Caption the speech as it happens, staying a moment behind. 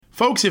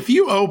Folks, if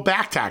you owe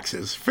back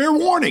taxes, fair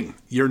warning,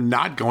 you're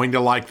not going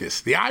to like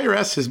this. The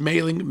IRS is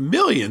mailing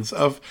millions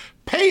of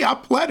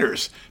pay-up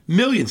letters.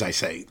 Millions, I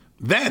say.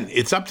 Then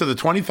it's up to the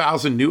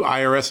 20,000 new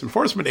IRS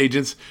enforcement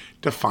agents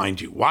to find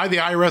you. Why the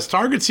IRS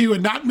targets you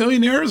and not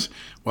millionaires?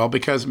 Well,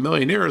 because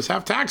millionaires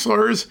have tax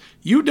lawyers.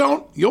 You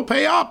don't, you'll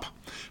pay up.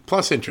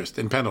 Plus interest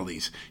and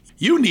penalties.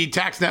 You need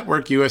Tax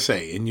Network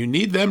USA, and you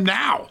need them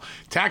now.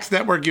 Tax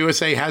Network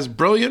USA has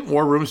brilliant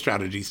war room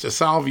strategies to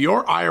solve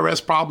your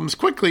IRS problems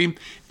quickly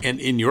and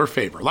in your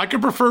favor. Like a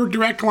preferred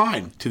direct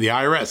line to the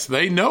IRS,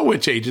 they know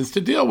which agents to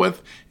deal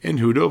with and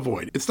who to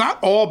avoid. It's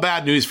not all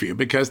bad news for you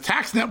because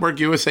Tax Network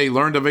USA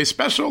learned of a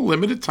special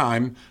limited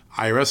time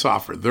IRS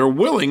offer. They're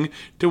willing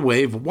to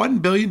waive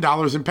 $1 billion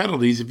in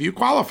penalties if you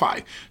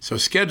qualify. So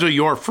schedule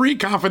your free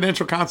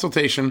confidential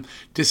consultation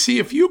to see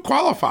if you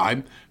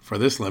qualify for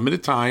this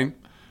limited time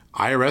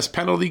IRS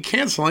penalty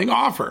canceling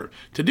offer.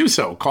 To do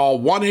so,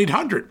 call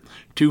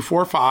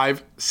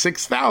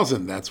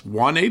 1-800-245-6000. That's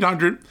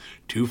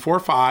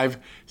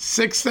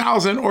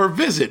 1-800-245-6000 or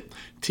visit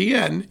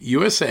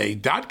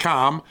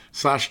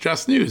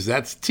tnusa.com/justnews.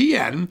 That's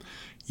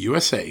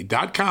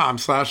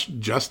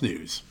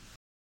tnusa.com/justnews.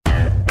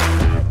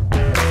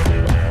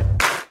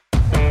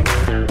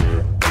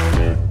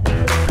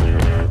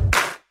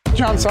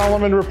 John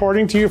Solomon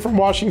reporting to you from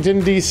Washington,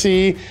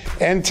 D.C.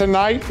 And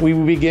tonight we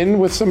begin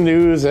with some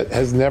news that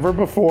has never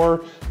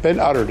before been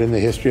uttered in the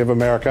history of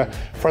America.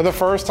 For the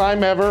first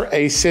time ever,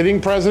 a sitting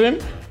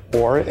president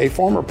or a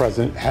former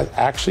president has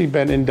actually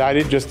been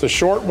indicted. Just a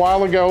short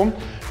while ago,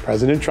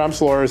 President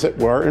Trump's lawyers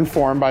were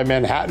informed by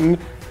Manhattan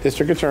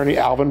District Attorney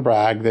Alvin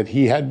Bragg that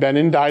he had been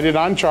indicted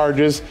on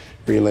charges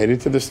related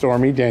to the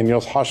Stormy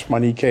Daniels hush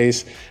money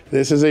case.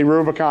 This is a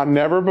Rubicon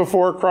never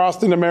before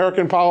crossed in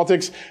American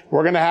politics.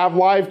 We're going to have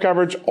live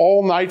coverage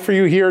all night for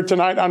you here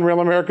tonight on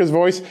Real America's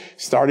Voice.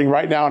 Starting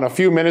right now in a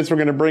few minutes, we're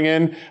going to bring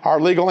in our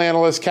legal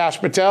analyst,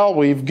 Kash Patel.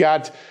 We've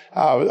got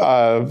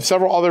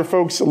several other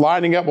folks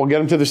lining up. We'll get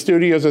them to the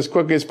studios as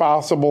quickly as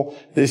possible.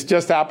 This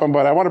just happened,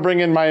 but I want to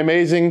bring in my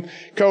amazing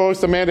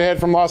co-host, Amanda Head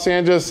from Los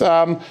Angeles.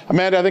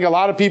 Amanda, I think a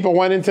lot of people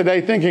went in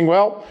today thinking,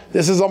 well,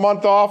 this is a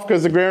month off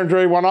because the grand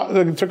jury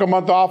took a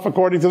month off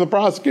according to the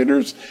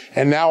prosecutors.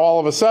 And now all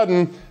of a sudden,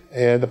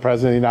 the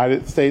President of the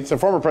United States, the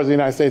former President of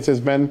the United States has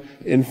been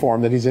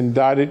informed that he's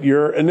indicted.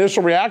 Your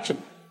initial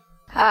reaction?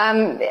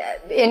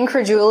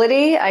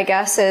 Incredulity, I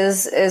guess,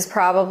 is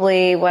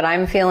probably what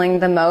I'm feeling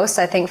the most.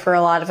 I think for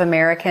a lot of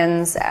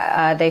Americans,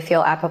 they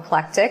feel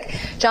apoplectic.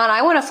 John,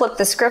 I want to flip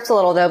the script a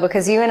little, though,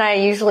 because you and I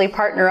usually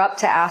partner up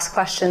to ask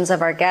questions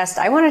of our guest.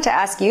 I wanted to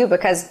ask you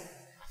because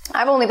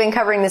I've only been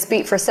covering this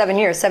beat for 7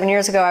 years. 7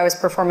 years ago, I was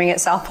performing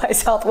at South by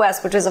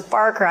Southwest, which is a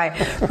far cry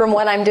from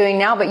what I'm doing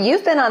now. But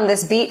you've been on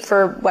this beat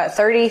for,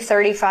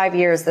 35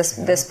 years,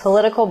 this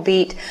political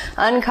beat,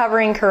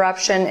 uncovering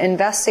corruption,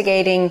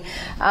 investigating.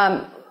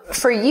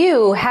 For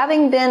you,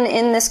 having been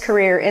in this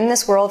career, in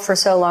this world for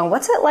so long,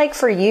 what's it like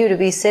for you to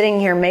be sitting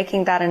here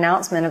making that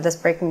announcement of this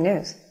breaking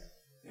news?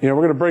 You know,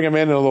 we're going to bring him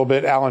in a little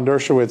bit, Alan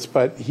Dershowitz,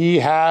 but he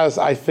has,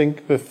 I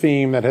think, the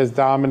theme that has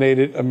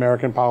dominated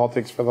American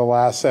politics for the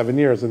last 7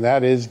 years, and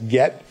that is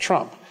get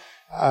Trump.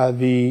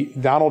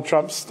 Donald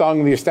Trump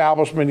stung the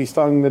establishment. He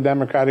stung the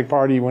Democratic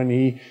Party when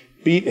he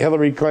beat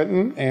Hillary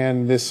Clinton,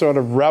 and this sort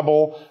of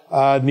rebel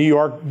New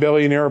York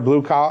billionaire,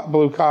 blue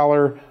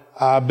collar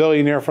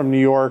billionaire from New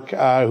York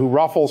who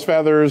ruffles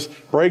feathers,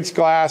 breaks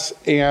glass,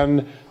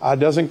 and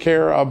doesn't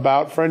care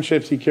about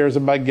friendships. He cares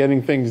about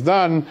getting things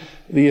done.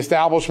 The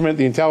establishment,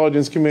 the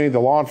intelligence community,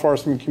 the law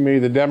enforcement community,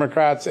 the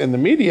Democrats, and the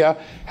media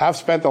have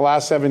spent the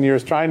last 7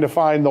 years trying to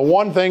find the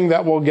one thing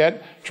that will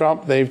get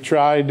Trump. They've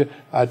tried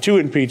 2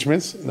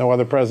 impeachments. No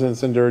other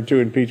president's endured 2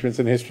 impeachments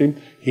in history.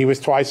 He was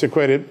twice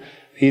acquitted.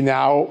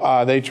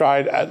 They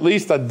tried at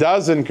least a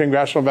dozen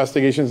congressional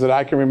investigations that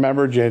I can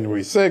remember.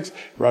 January 6th,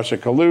 Russia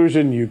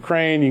collusion,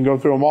 Ukraine, you can go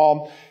through them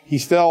all. He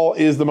still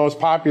is the most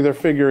popular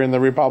figure in the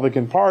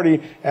Republican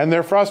Party, and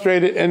they're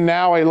frustrated. And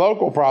now a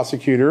local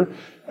prosecutor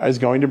is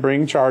going to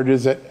bring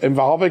charges that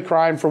involve a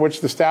crime for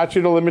which the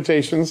statute of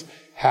limitations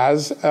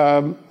has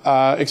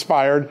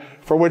expired,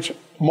 for which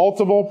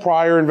multiple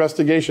prior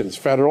investigations,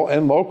 federal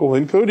and local,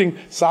 including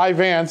Cy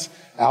Vance,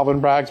 Alvin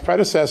Bragg's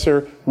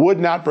predecessor, would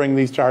not bring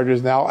these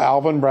charges. Now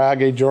Alvin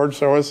Bragg, a George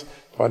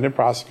Soros-funded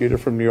prosecutor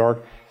from New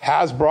York,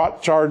 has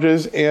brought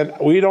charges, and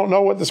we don't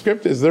know what the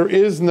script is. There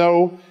is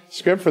no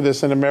script for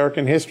this in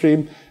American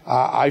history.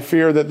 I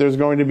fear that there's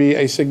going to be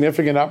a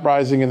significant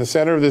uprising in the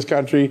center of this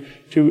country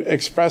to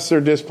express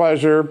their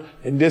displeasure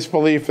and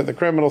disbelief that the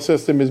criminal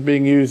system is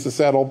being used to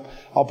settle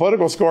a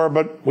political score,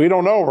 but we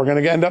don't know. We're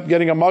going to end up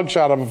getting a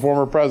mugshot of a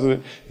former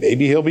president.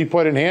 Maybe he'll be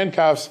put in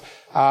handcuffs.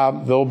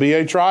 There'll be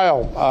a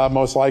trial,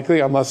 most likely,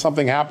 unless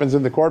something happens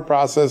in the court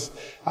process.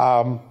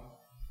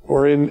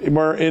 We're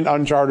in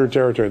uncharted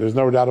territory. There's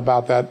no doubt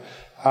about that.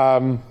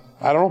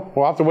 I don't know.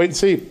 We'll have to wait and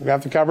see. We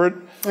have to cover it,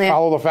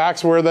 follow the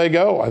facts where they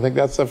go. I think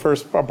that's the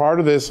first part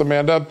of this,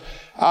 Amanda.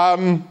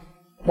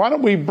 Why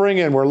don't we bring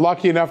in, we're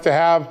lucky enough to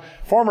have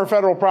former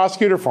federal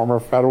prosecutor, former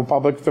federal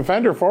public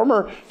defender,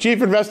 former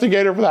chief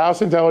investigator for the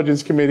House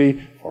Intelligence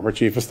Committee, former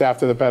chief of staff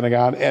to the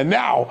Pentagon, and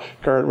now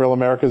current Real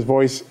America's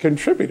Voice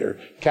contributor.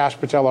 Kash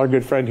Patel, our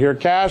good friend here.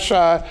 Kash,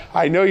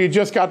 I know you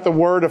just got the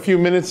word a few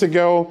minutes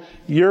ago.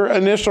 Your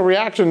initial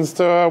reactions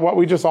to what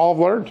we just all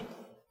have learned?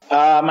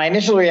 My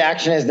initial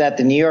reaction is that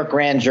the New York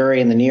grand jury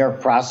and the New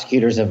York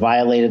prosecutors have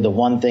violated the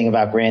one thing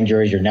about grand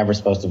juries you're never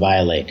supposed to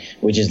violate,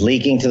 which is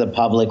leaking to the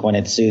public when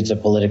it suits a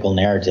political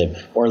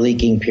narrative, or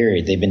leaking,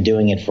 period. They've been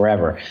doing it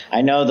forever.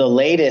 I know the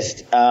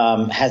latest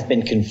has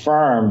been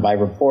confirmed by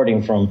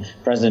reporting from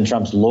President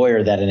Trump's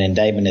lawyer that an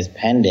indictment is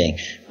pending,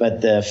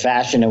 but the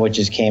fashion in which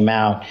this came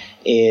out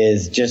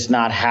is just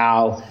not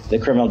how the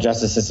criminal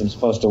justice system is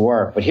supposed to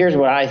work. But here's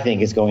what I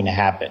think is going to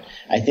happen.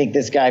 I think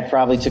this guy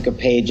probably took a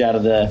page out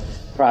of the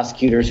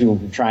prosecutors who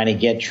were trying to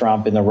get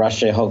Trump in the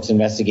Russia hoax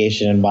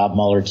investigation and Bob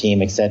Mueller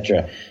team,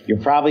 etc. You're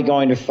probably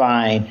going to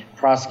find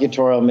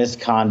prosecutorial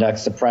misconduct,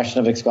 suppression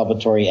of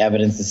exculpatory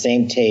evidence, the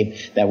same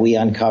tape that we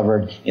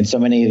uncovered in so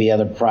many of the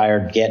other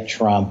prior Get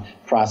Trump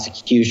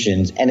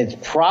prosecutions. And it's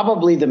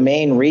probably the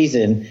main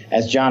reason,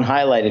 as John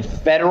highlighted,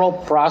 federal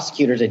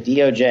prosecutors at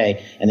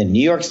DOJ and the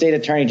New York State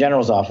Attorney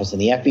General's office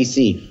and the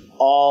FEC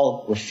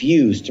all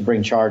refused to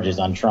bring charges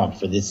on Trump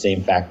for this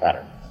same fact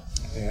pattern.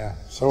 Yeah,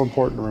 so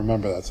important to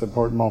remember. That's an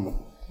important moment.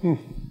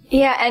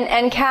 Yeah,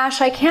 and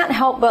Kash, I can't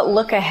help but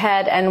look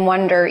ahead and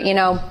wonder,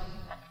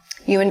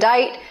 you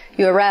indict,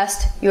 you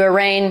arrest, you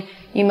arraign,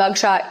 you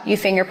mugshot, you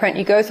fingerprint,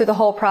 you go through the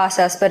whole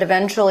process, but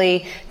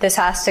eventually this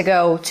has to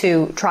go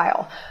to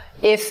trial.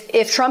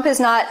 If Trump is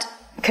not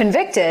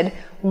convicted,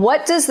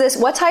 what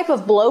type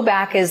of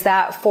blowback is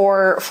that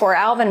for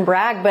Alvin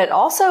Bragg, but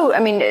also,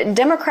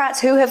 Democrats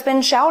who have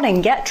been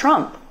shouting, get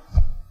Trump?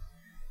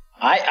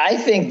 I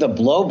think the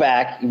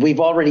blowback, we've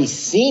already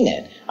seen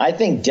it. I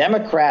think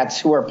Democrats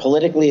who are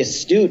politically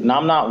astute, and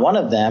I'm not one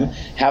of them,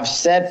 have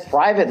said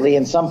privately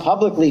and some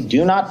publicly,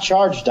 do not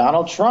charge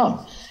Donald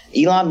Trump.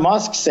 Elon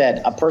Musk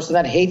said, a person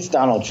that hates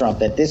Donald Trump,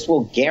 that this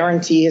will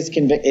guarantee his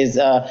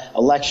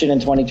election in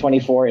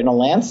 2024 in a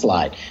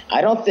landslide.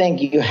 I don't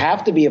think you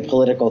have to be a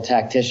political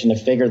tactician to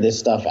figure this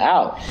stuff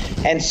out.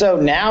 And so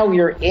now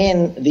you're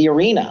in the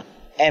arena.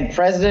 And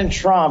President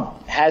Trump,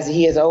 as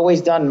he has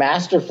always done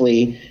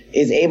masterfully,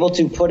 is able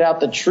to put out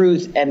the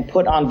truth and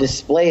put on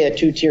display a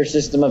two-tier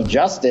system of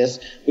justice,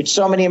 which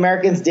so many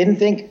Americans didn't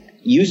think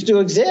used to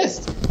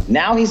exist.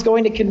 Now he's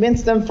going to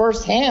convince them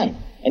firsthand,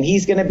 and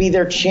he's going to be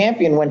their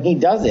champion when he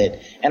does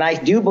it. And I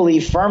do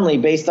believe firmly,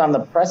 based on the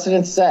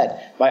precedent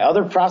set by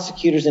other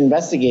prosecutors and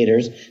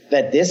investigators,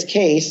 that this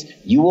case,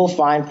 you will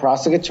find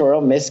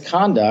prosecutorial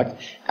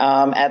misconduct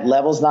at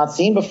levels not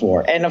seen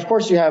before. And of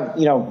course, you have,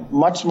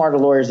 much smarter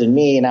lawyers than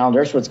me and Alan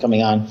Dershowitz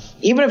coming on.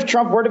 Even if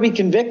Trump were to be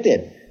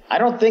convicted, I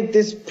don't think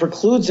this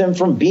precludes him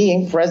from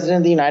being president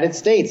of the United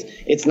States.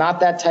 It's not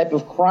that type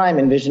of crime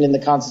envisioned in the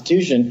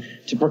Constitution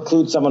to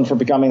preclude someone from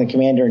becoming the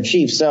commander in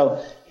chief.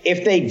 So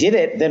if they did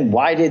it, then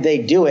why did they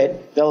do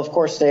it? They'll, of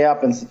course, stay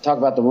up and talk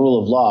about the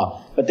rule of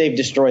law, but they've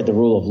destroyed the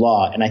rule of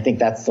law. And I think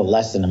that's the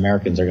lesson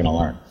Americans are going to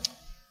learn.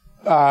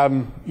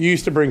 You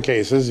used to bring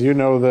cases. You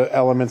know the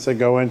elements that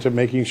go into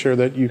making sure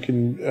that you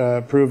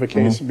can prove a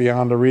case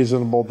beyond a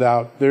reasonable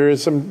doubt. There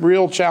is some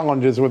real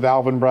challenges with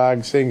Alvin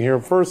Bragg sitting here.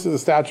 First is the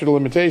statute of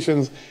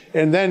limitations,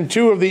 and then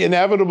two of the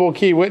inevitable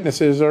key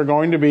witnesses are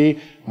going to be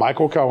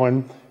Michael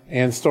Cohen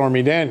and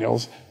Stormy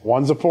Daniels.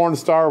 One's a porn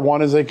star,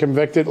 one is a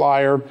convicted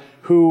liar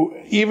who,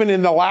 even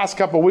in the last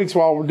couple of weeks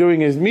while we're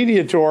doing his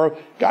media tour,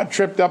 got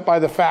tripped up by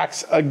the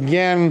facts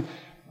again.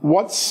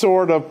 What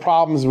sort of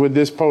problems would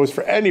this pose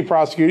for any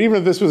prosecutor? Even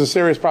if this was a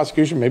serious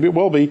prosecution, maybe it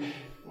will be.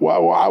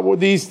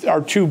 These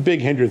are two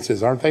big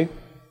hindrances, aren't they?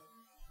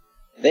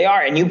 They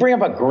are. And you bring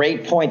up a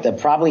great point that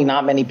probably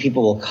not many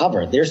people will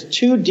cover. There's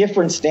two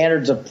different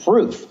standards of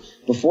proof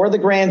before the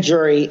grand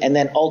jury and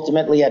then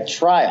ultimately at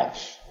trial.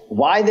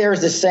 Why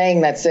there's a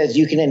saying that says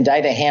you can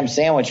indict a ham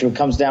sandwich, which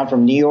comes down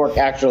from New York,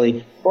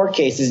 actually, court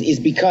cases, is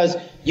because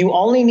you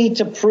only need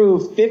to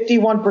prove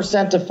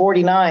 51% to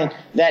 49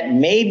 that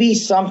maybe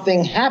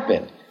something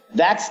happened.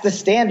 That's the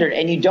standard,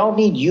 and you don't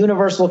need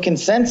universal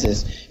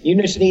consensus.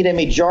 You just need a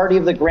majority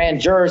of the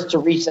grand jurors to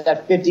reach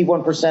that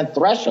 51%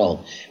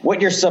 threshold. What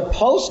you're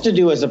supposed to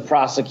do as a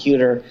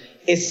prosecutor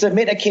is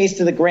submit a case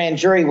to the grand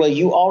jury where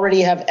you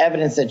already have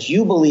evidence that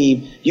you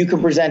believe you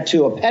can present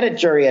to a petit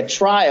jury at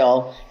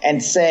trial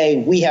and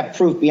say, we have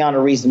proof beyond a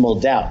reasonable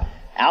doubt.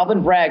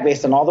 Alvin Bragg,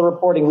 based on all the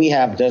reporting we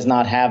have, does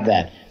not have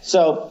that.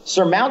 So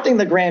surmounting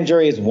the grand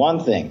jury is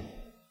one thing.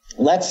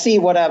 Let's see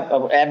what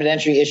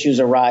evidentiary issues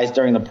arise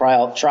during the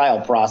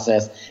trial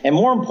process. And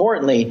more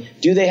importantly,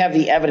 do they have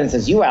the evidence,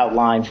 as you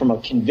outlined, from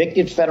a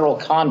convicted federal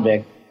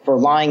convict for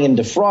lying and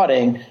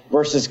defrauding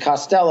versus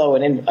Costello,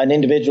 an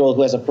individual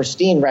who has a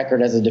pristine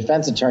record as a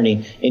defense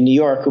attorney in New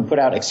York who put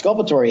out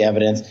exculpatory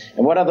evidence?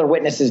 And what other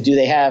witnesses do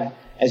they have,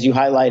 as you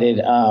highlighted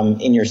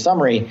in your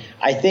summary?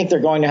 I think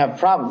they're going to have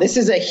problems. This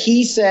is a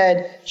he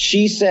said,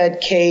 she said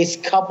case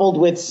coupled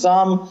with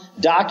some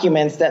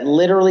documents that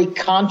literally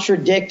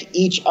contradict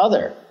each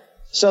other.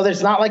 So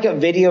there's not like a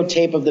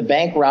videotape of the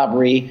bank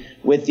robbery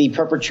with the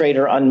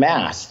perpetrator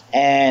unmasked.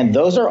 And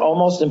those are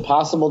almost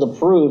impossible to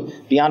prove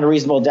beyond a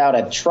reasonable doubt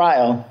at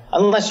trial,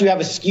 unless you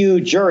have a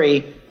skewed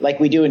jury like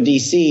we do in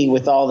D.C.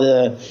 with all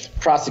the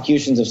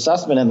prosecutions of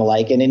Sussman and the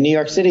like. And in New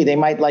York City, they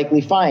might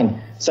likely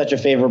find such a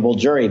favorable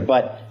jury.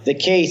 But the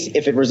case,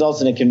 if it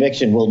results in a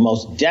conviction, will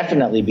most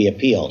definitely be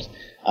appealed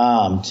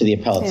to the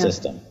appellate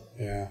system.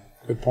 Yeah.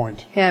 Good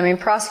point. Yeah, I mean,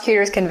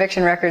 prosecutors'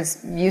 conviction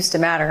records used to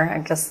matter. I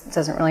guess it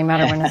doesn't really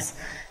matter when it's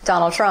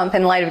Donald Trump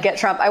in light of Get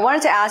Trump. I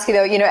wanted to ask you,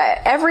 though,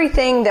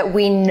 everything that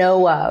we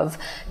know of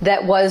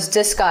that was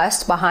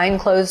discussed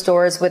behind closed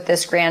doors with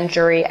this grand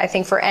jury, I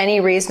think for any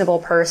reasonable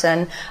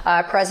person,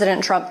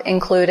 President Trump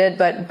included,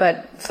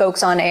 but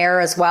folks on air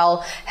as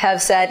well,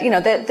 have said,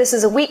 that this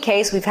is a weak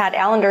case. We've had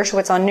Alan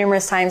Dershowitz on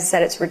numerous times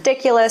said it's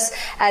ridiculous.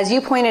 As you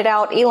pointed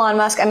out, Elon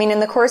Musk, in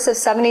the course of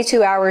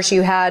 72 hours,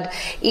 you had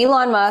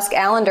Elon Musk,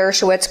 Alan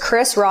Dershowitz,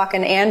 Chris Rock,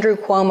 and Andrew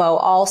Cuomo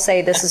all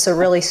say this is a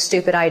really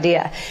stupid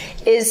idea.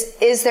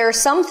 Is there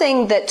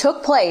something that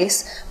took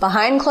place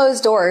behind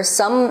closed doors,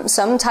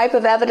 some type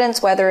of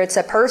evidence, whether it's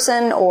a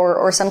person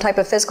or some type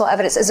of physical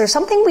evidence? Is there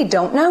something we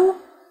don't know?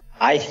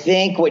 I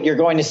think what you're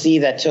going to see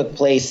that took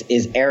place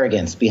is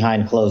arrogance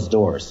behind closed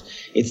doors.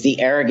 It's the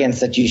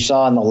arrogance that you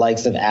saw in the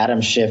likes of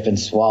Adam Schiff and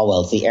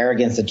Swalwell. It's the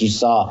arrogance that you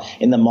saw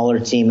in the Mueller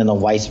team and the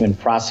Weissman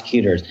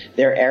prosecutors.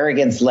 Their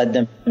arrogance led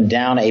them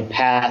down a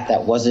path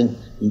that wasn't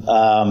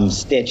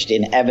stitched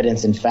in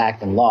evidence and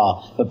fact and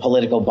law, but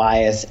political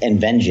bias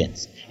and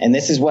vengeance. And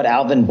this is what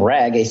Alvin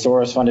Bragg, a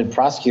Soros-funded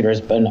prosecutor,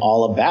 has been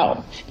all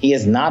about. He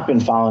has not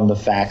been following the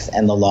facts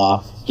and the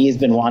law. He has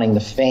been wanting the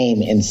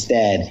fame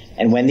instead.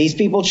 And when these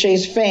people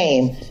chase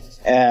fame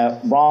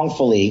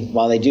wrongfully,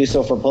 while they do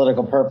so for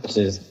political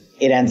purposes,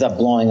 it ends up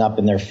blowing up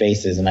in their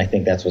faces. And I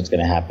think that's what's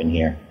going to happen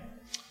here.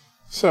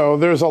 So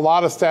there's a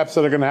lot of steps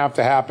that are going to have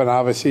to happen.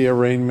 Obviously,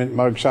 arraignment,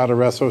 mugshot,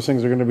 arrest, those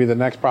things are going to be the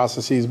next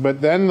processes.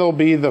 But then there'll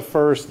be the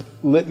first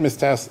litmus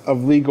test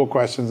of legal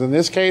questions. And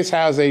this case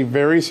has a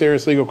very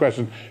serious legal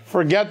question.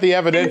 Forget the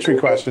evidentiary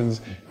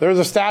questions. There's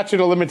a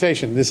statute of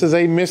limitation. This is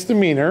a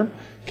misdemeanor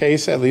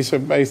case, at least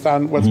based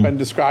on what's been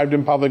described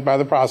in public by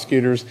the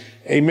prosecutors.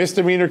 A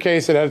misdemeanor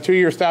case that had a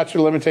 2-year statute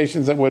of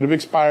limitations that would have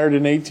expired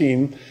in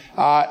 18,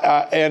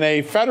 and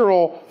a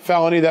federal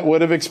felony that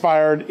would have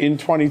expired in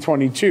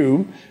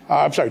 2022.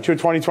 To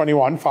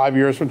 2021, 5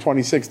 years from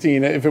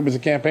 2016, if it was a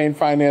campaign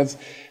finance.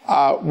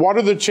 What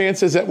are the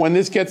chances that when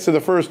this gets to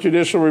the first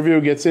judicial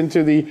review, gets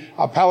into the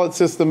appellate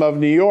system of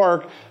New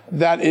York,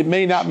 that it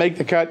may not make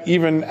the cut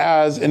even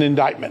as an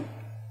indictment?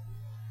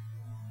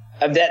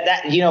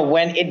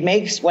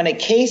 When a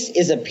case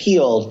is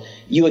appealed,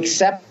 you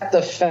accept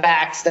the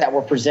facts that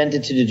were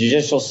presented to the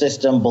judicial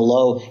system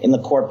below, in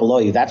the court below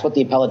you. That's what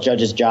the appellate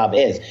judge's job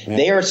is. Yeah.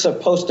 They are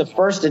supposed to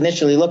first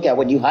initially look at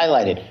what you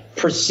highlighted: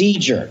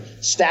 procedure,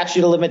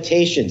 statute of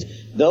limitations,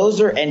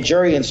 and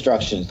jury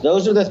instructions.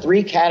 Those are the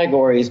three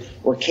categories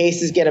where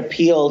cases get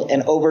appealed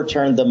and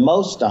overturned the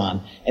most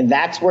on. And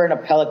that's where an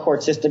appellate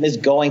court system is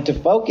going to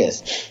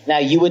focus. Now,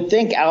 you would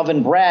think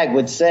Alvin Bragg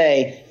would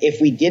say,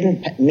 if we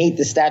didn't meet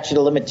the statute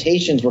of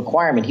limitations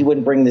requirement, he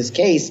wouldn't bring this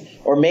case.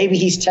 Or maybe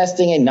he's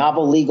testing a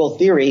novel legal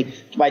theory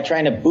by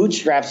trying to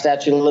bootstrap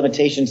statute of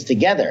limitations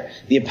together.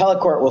 The appellate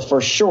court will for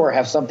sure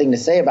have something to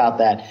say about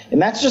that.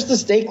 And that's just the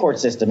state court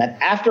system. And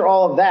after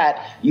all of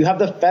that, you have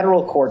the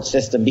federal court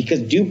system,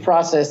 because due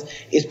process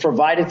is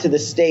provided to the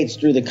states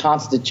through the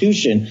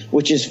Constitution,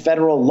 which is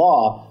federal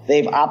law.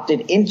 They've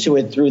opted into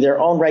it through their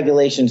own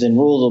regulations and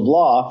rules of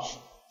law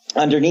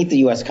underneath the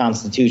U.S.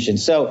 Constitution.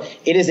 So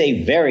it is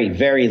a very,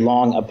 very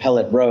long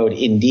appellate road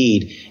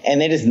indeed.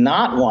 And it is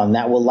not one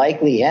that will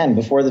likely end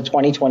before the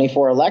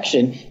 2024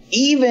 election,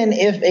 even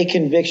if a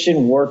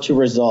conviction were to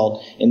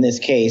result in this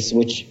case,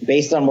 which,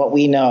 based on what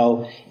we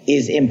know,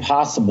 is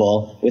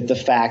impossible with the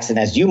facts. And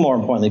as you more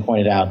importantly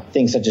pointed out,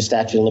 things such as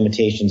statute of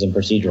limitations and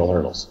procedural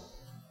hurdles.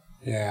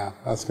 Yeah,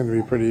 that's going to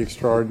be pretty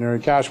extraordinary.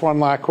 Cash, one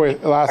last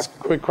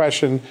quick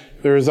question.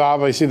 There is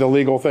obviously the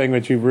legal thing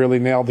that you've really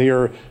nailed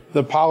here.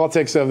 The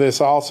politics of this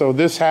also.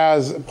 This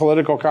has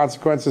political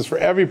consequences for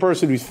every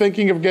person who's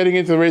thinking of getting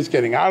into the race,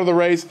 getting out of the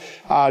race.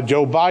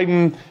 Joe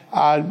Biden,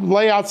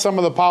 lay out some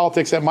of the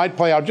politics that might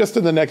play out just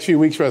in the next few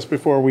weeks for us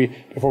before we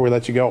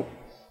let you go.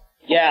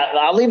 Yeah,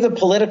 I'll leave the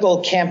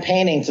political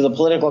campaigning to the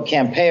political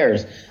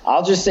campaigners.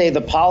 I'll just say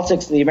the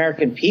politics of the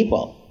American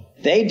people.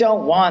 They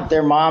don't want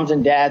their moms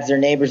and dads, their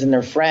neighbors and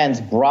their friends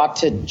brought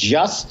to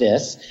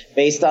justice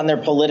based on their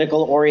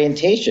political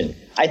orientation.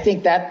 I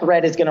think that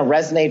thread is going to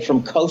resonate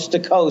from coast to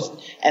coast.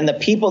 And the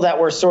people that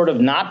were sort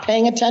of not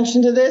paying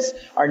attention to this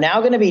are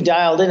now going to be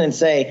dialed in and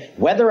say,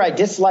 whether I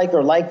dislike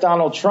or like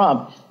Donald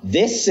Trump,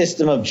 this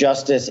system of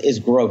justice is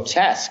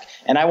grotesque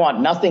and I want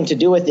nothing to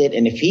do with it.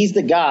 And if he's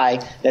the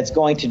guy that's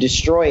going to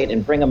destroy it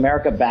and bring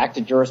America back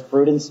to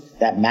jurisprudence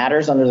that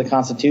matters under the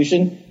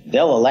Constitution,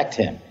 they'll elect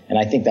him. And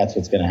I think that's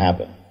what's going to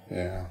happen.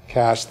 Yeah.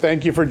 Cash,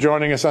 thank you for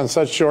joining us on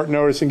such short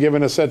notice and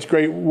giving us such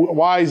great,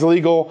 wise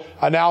legal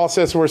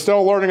analysis. We're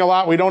still learning a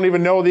lot. We don't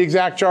even know the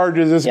exact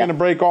charges. This is going to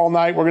break all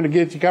night. We're going to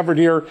get you covered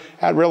here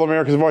at Real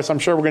America's Voice. I'm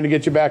sure we're going to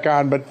get you back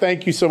on, but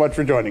thank you so much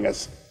for joining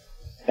us.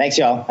 Thanks,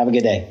 y'all. Have a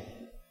good day.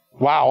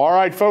 Wow. All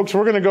right, folks,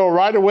 we're going to go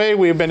right away.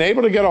 We've been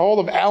able to get a hold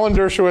of Alan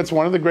Dershowitz,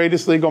 one of the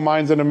greatest legal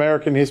minds in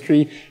American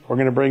history. We're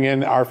going to bring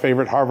in our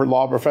favorite Harvard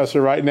law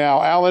professor right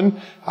now.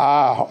 Alan,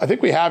 I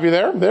think we have you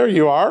there. There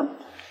you are.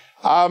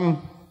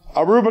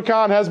 A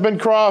Rubicon has been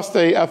crossed,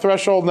 a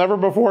threshold never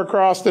before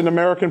crossed in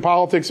American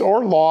politics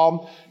or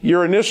law.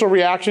 Your initial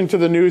reaction to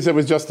the news that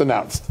was just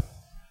announced?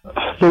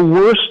 The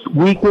worst,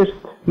 weakest,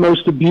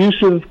 most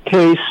abusive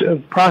case of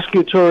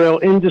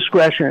prosecutorial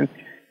indiscretion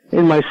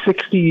in my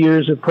 60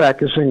 years of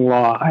practicing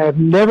law. I have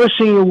never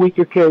seen a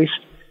weaker case.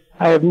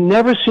 I have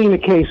never seen a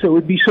case that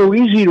would be so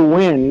easy to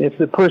win if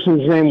the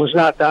person's name was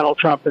not Donald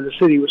Trump and the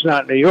city was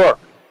not New York.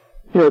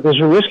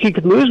 There's a risk he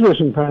could lose this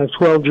in front of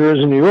 12 jurors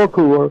in New York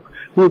who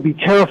would be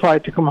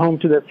terrified to come home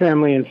to their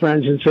family and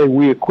friends and say,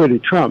 we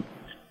acquitted Trump.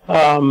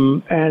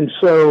 And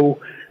so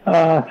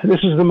this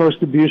is the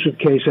most abusive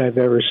case I've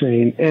ever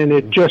seen. And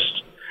it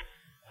just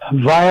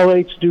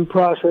violates due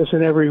process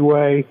in every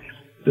way.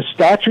 The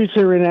statutes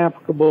are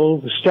inapplicable.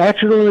 The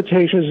statute of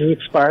limitations has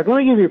expired. Let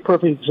me give you a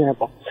perfect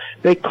example.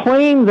 They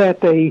claim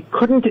that they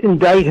couldn't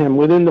indict him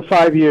within the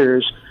 5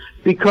 years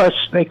because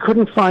they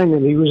couldn't find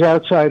him. He was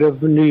outside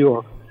of New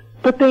York.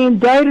 But they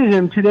indicted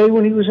him today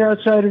when he was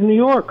outside of New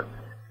York.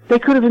 They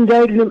could have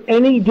indicted him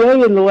any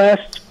day in the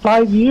last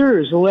 5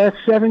 years, the last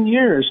 7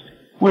 years,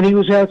 when he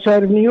was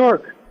outside of New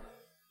York.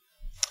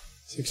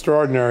 It's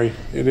extraordinary.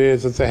 It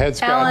is. It's a head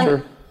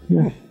scratcher.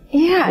 Alan,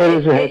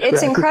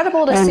 it's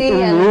incredible to see. In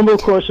the normal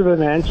course of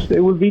events, they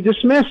would be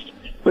dismissed.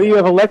 But you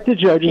have elected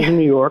judges in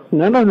New York.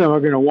 None of them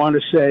are going to want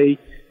to say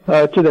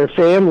to their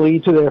family,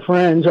 to their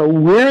friends, oh,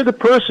 we're the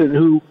person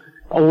who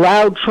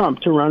allowed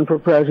Trump to run for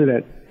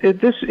president.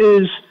 This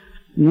is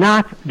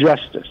not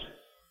justice.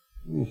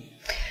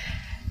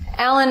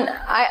 Alan,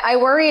 I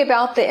worry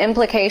about the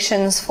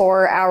implications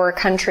for our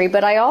country,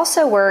 but I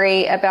also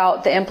worry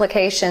about the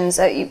implications.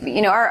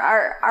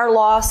 Our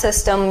law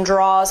system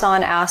draws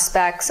on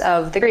aspects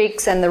of the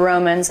Greeks and the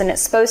Romans, and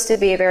it's supposed to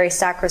be a very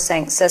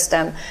sacrosanct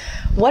system.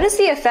 What is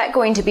the effect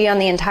going to be on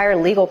the entire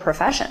legal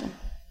profession?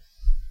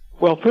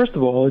 Well, first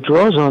of all, it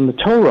draws on the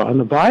Torah, on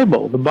the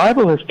Bible. The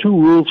Bible has two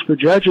rules for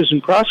judges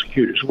and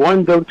prosecutors.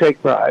 One, don't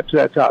take bribes.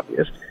 That's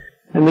obvious.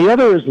 And the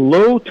other is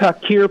lo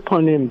takir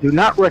panim, do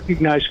not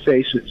recognize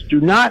faces.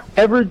 Do not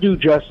ever do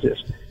justice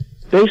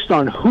based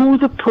on who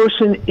the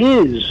person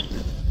is.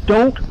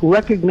 Don't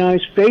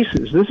recognize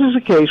faces. This is a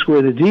case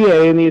where the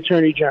DA and the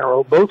Attorney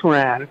General both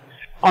ran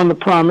on the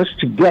promise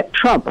to get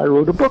Trump. I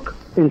wrote a book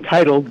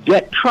entitled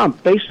Get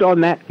Trump, based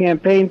on that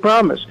campaign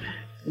promise.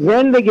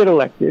 When they get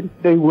elected,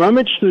 they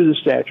rummage through the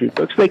statute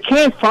books. They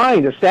can't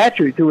find a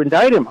statute to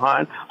indict him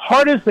on,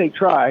 hard as they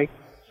try.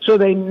 So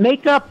they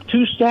make up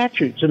two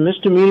statutes, a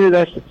misdemeanor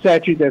that's a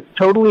statute that's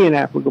totally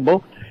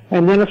inapplicable,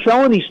 and then a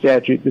felony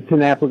statute that's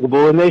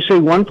inapplicable, and they say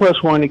 1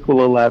 + 1 =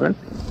 11,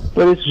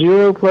 but it's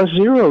 0 +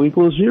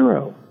 0 =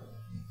 0.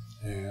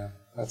 Yeah,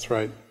 that's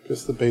right.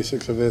 Just the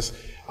basics of this.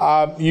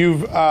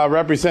 You've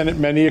represented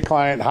many a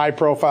client,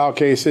 high-profile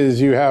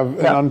cases. You have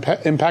an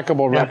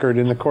impeccable record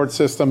in the court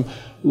system.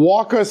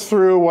 Walk us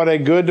through what a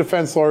good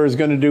defense lawyer is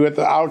going to do at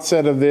the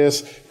outset of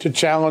this to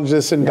challenge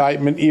this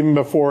indictment even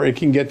before it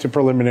can get to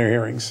preliminary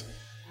hearings.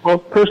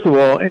 Well, first of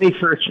all, any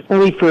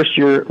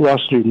first-year law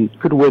student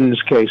could win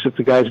this case if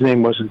the guy's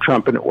name wasn't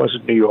Trump and it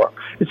wasn't New York.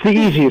 It's the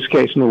easiest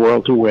case in the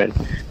world to win,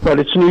 but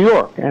it's New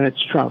York and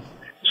it's Trump.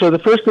 So the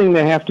first thing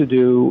they have to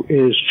do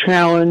is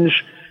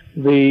challenge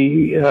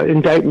the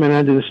indictment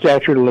under the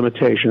statute of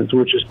limitations,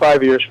 which is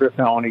 5 years for a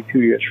felony,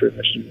 2 years for a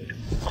misdemeanor.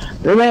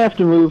 Then they have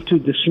to move to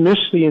dismiss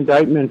the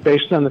indictment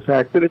based on the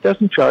fact that it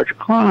doesn't charge a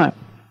crime.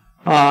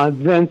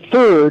 Then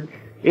third,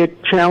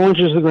 it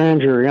challenges the grand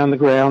jury on the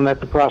ground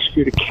that the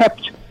prosecutor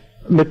kept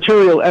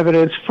material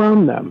evidence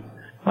from them.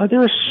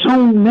 There are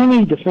so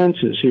many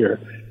defenses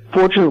here.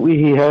 Fortunately,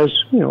 he has,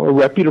 a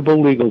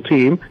reputable legal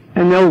team,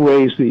 and they'll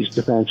raise these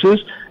defenses.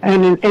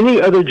 And in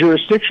any other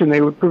jurisdiction, they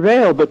would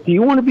prevail. But do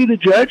you want to be the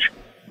judge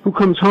who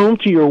comes home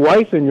to your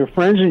wife and your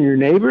friends and your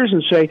neighbors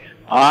and say,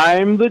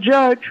 I'm the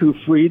judge who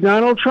freed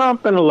Donald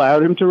Trump and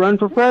allowed him to run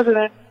for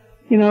president?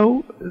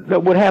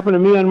 That what happened to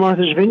me on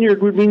Martha's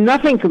Vineyard would be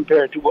nothing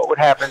compared to what would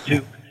happen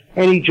to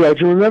any judge.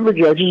 And remember,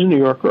 judges in New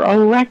York are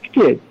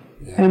elected,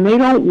 and they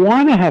don't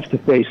want to have to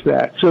face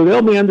that. So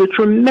they'll be under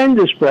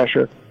tremendous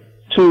pressure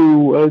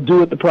to do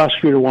what the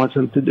prosecutor wants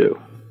them to do.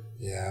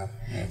 Yeah.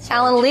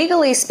 Alan,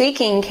 legally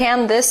speaking,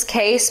 can this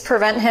case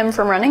prevent him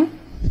from running?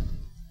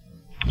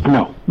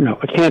 No,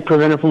 it can't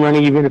prevent him from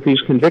running even if he's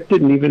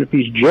convicted and even if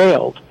he's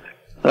jailed.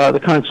 The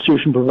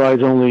Constitution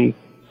provides only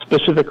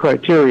specific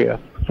criteria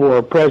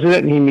for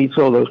president, and he meets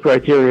all those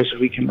criteria so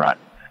he can run.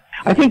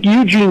 I think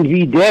Eugene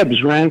V.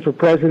 Debs ran for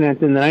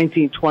president in the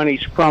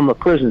 1920s from a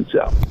prison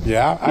cell.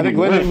 Yeah, I think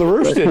Lyndon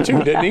LaRouche did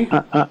too, didn't he?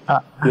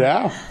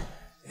 Yeah.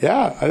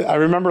 Yeah, I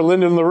remember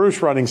Lyndon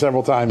LaRouche running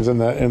several times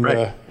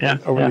over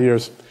the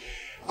years.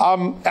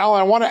 Alan,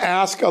 I want to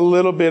ask a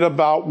little bit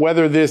about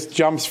whether this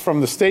jumps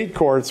from the state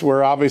courts,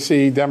 where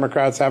obviously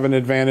Democrats have an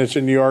advantage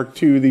in New York,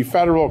 to the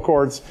federal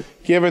courts,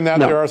 given that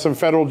there are some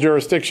federal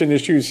jurisdiction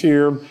issues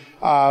here.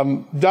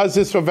 Does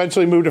this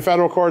eventually move to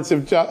federal courts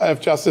if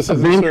justice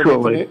is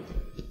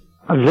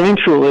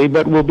Eventually,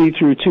 but we'll be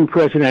through 2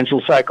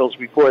 presidential cycles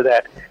before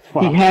that.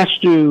 Wow. He has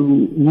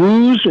to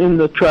lose in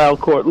the trial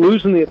court,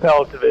 lose in the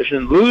appellate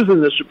division, lose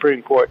in the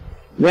Supreme Court,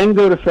 then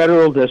go to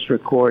federal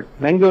district court,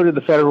 then go to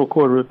the federal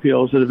court of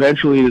appeals, and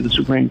eventually to the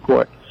Supreme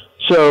Court.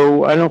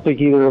 So I don't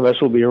think either of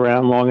us will be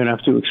around long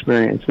enough to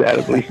experience that,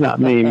 at least not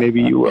me.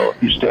 Maybe you will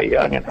if you stay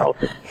young and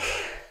healthy.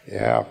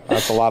 Yeah,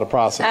 that's a lot of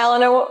process.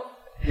 Alan,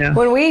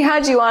 when we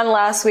had you on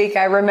last week,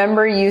 I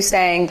remember you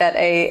saying that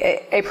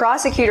a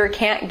prosecutor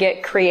can't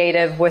get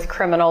creative with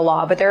criminal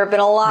law, but there have been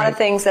a lot of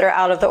things that are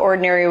out of the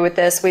ordinary with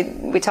this.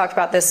 We talked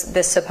about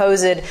this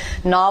supposed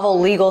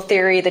novel legal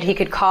theory that he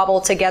could cobble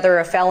together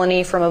a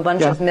felony from a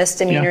bunch of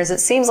misdemeanors.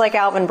 It seems like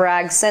Alvin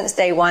Bragg, since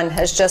day one,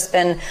 has just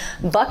been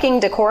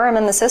bucking decorum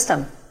in the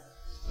system.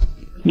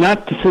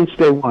 Not since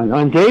day one.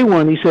 On day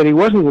one, he said he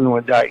wasn't going to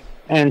indict,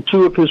 and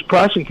 2 of his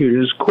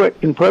prosecutors quit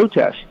in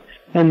protest.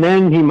 And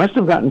then he must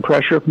have gotten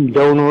pressure from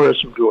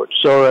donors, from George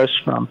Soros,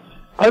 from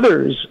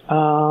others,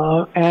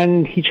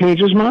 and he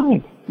changed his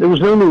mind. There was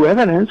no new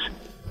evidence,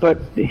 but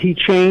he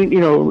changed,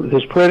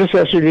 his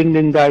predecessor didn't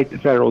indict, the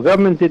federal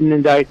government didn't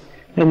indict,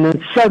 and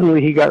then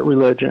suddenly he got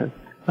religion.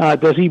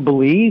 Does he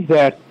believe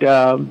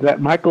that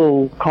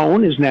Michael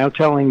Cohen is now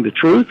telling the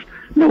truth?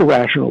 No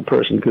rational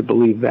person could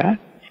believe that.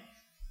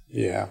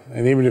 Yeah,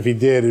 and even if he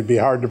did, it'd be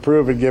hard to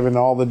prove it given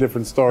all the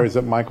different stories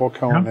that Michael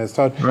Cohen has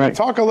told. Right.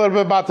 Talk a little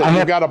bit about that.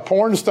 You've got a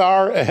porn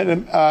star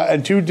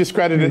and 2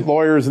 discredited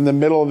lawyers in the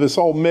middle of this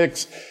whole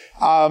mix.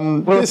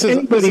 This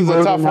is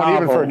a tough one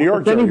even for a New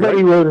York jury. If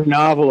anybody wrote a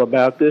novel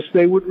about this,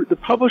 the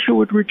publisher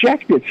would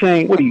reject it,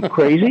 saying, "What are you,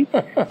 crazy?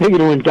 They're going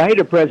to indict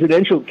a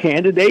presidential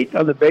candidate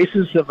on the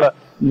basis of a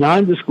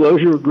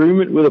non-disclosure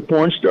agreement with a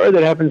porn star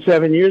that happened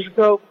 7 years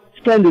ago?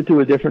 Send it to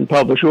a different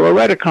publisher or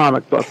write a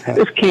comic book.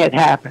 This can't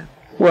happen."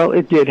 Well,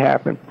 it did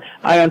happen.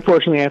 I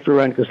unfortunately have to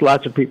run because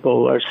lots of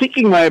people are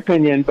seeking my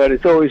opinion, but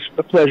it's always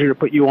a pleasure to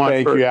put you on.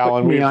 Thank you,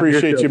 Alan. We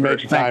appreciate you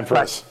making time for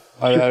us.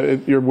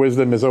 Your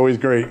wisdom is always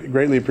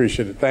greatly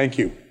appreciated. Thank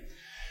you.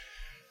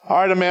 All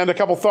right, Amanda, a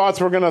couple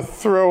thoughts we're going to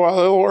throw a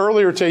little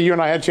earlier today. You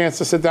and I had a chance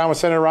to sit down with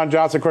Senator Ron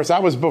Johnson. Of course,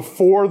 that was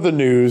before the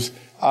news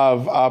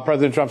of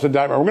President Trump's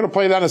indictment. We're going to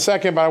play that in a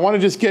second, but I want to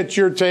just get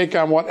your take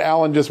on what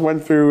Alan just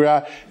went through.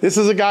 This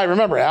is a guy,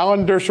 remember,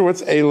 Alan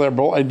Dershowitz, a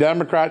liberal, a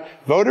Democrat,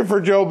 voted for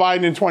Joe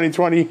Biden in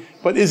 2020,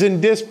 but is in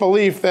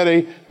disbelief that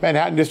a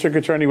Manhattan district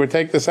attorney would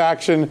take this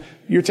action.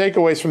 Your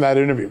takeaways from that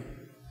interview?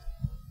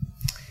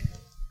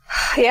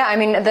 Yeah, I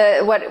mean,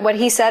 what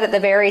he said at the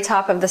very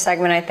top of the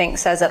segment, I think,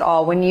 says it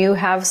all. When you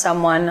have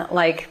someone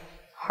like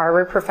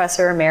Harvard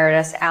professor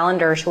emeritus Alan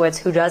Dershowitz,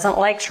 who doesn't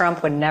like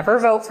Trump, would never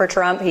vote for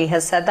Trump. He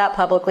has said that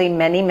publicly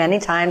many, many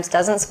times,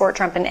 doesn't support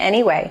Trump in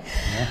any way.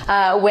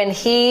 When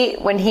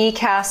he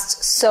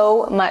casts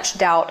so much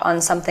doubt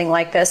on something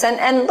like this.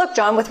 And look,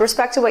 John, with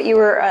respect to what you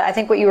were, I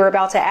think what you were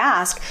about to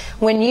ask,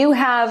 when you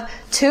have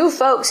 2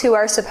 folks who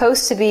are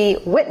supposed to be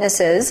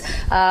witnesses,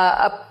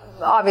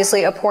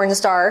 obviously a porn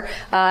star,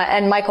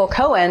 and Michael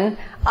Cohen,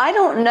 I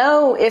don't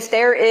know if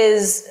there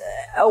is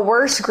a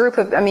worse group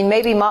of,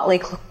 maybe Motley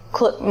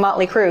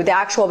Crue, the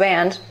actual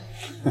band.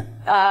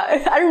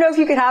 I don't know if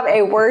you could have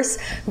a worse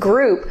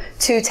group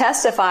to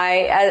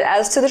testify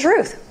as to the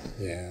truth.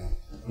 Yeah.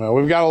 Well,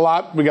 we've got a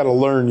lot we got to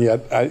learn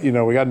yet. We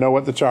got to know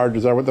what the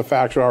charges are, what the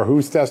facts are,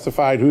 who's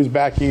testified, who's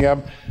backing up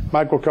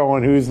Michael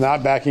Cohen, who's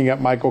not backing up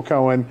Michael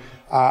Cohen.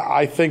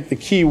 I think the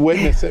key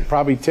witness that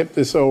probably tipped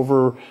this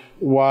over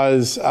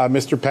was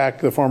Mr.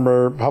 Peck, the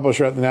former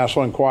publisher at the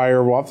National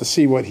Enquirer. We'll have to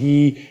see what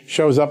he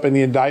shows up in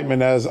the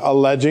indictment as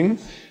alleging.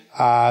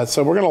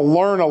 So we're going to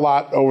learn a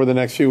lot over the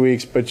next few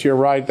weeks. But you're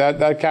right,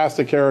 that cast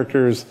of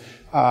characters,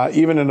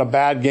 even in a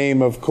bad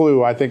game of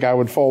Clue, I think I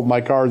would fold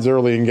my cards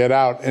early and get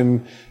out.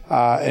 And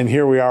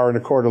here we are in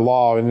a court of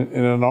law in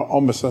an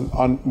almost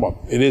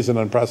it is an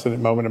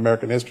unprecedented moment in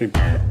American history.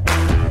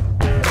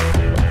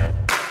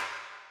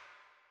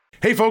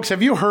 Hey folks,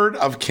 have you heard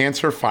of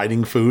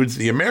cancer-fighting foods?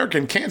 The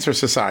American Cancer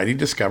Society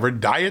discovered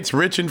diets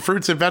rich in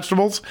fruits and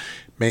vegetables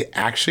may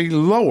actually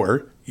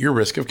lower your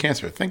risk of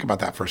cancer. Think about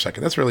that for a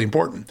second. That's really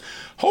important.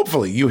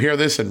 Hopefully you hear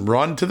this and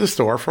run to the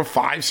store for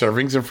 5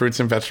 servings of fruits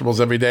and vegetables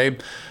every day.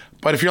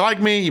 But if you're like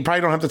me, you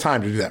probably don't have the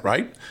time to do that,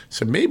 right?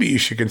 So maybe you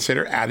should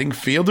consider adding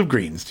Field of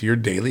Greens to your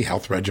daily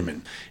health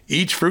regimen.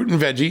 Each fruit and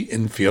veggie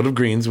in Field of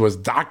Greens was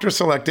doctor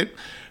selected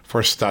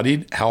for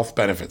studied health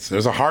benefits.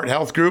 There's a heart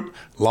health group,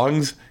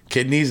 lungs,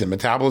 kidneys, and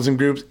metabolism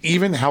groups,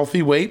 even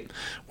healthy weight.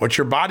 What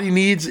your body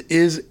needs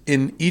is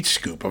in each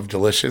scoop of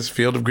delicious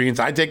Field of Greens.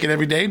 I take it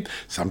every day.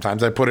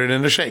 Sometimes I put it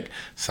in a shake.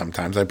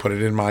 Sometimes I put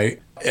it in my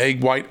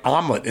egg white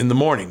omelet in the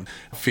morning.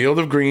 Field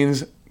of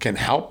Greens can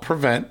help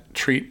prevent,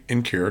 treat,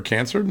 and cure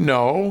cancer?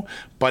 No,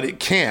 but it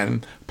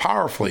can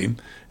powerfully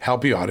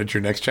help you out at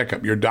your next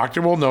checkup. Your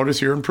doctor will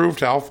notice your improved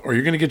health, or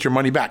you're going to get your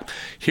money back.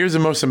 Here's the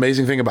most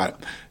amazing thing about it.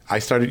 I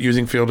started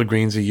using Field of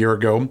Greens a year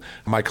ago.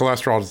 My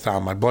cholesterol is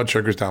down, my blood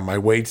sugar's down, my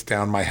weight's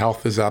down, my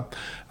health is up,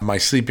 my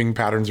sleeping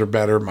patterns are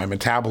better, my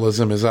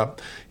metabolism is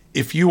up.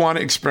 If you want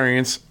to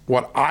experience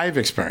what I've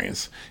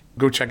experienced,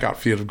 go check out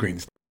Field of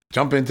Greens.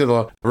 Jump into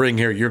the ring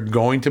here. You're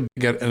going to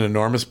get an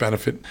enormous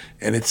benefit,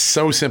 and it's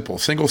so simple.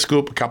 Single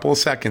scoop, a couple of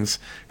seconds,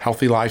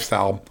 healthy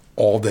lifestyle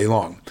all day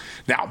long.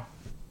 Now,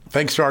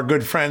 thanks to our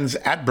good friends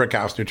at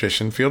Brickhouse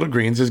Nutrition, Field of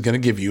Greens is going to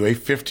give you a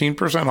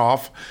 15%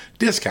 off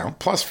discount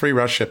plus free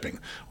rush shipping.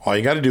 All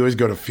you got to do is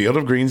go to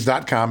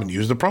fieldofgreens.com and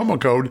use the promo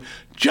code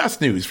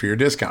JUSTNEWS for your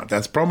discount.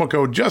 That's promo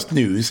code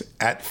JUSTNEWS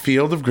at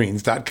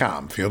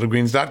fieldofgreens.com.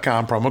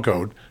 Fieldofgreens.com, promo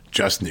code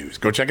JUSTNEWS.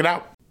 Go check it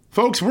out.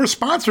 Folks, we're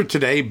sponsored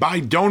today by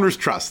Donors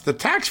Trust, the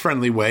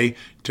tax-friendly way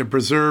to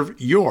preserve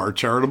your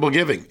charitable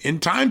giving. In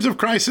times of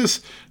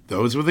crisis,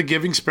 those with a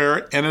giving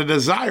spirit and a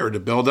desire to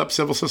build up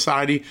civil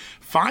society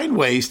find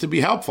ways to be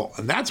helpful.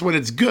 And that's when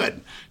it's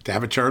good to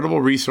have a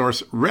charitable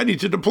resource ready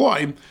to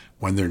deploy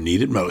when they're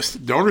needed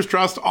most. Donors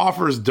Trust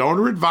offers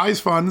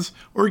donor-advised funds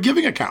or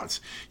giving accounts.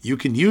 You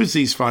can use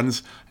these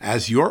funds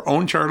as your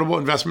own charitable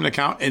investment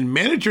account and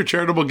manage your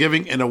charitable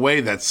giving in a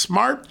way that's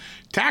smart,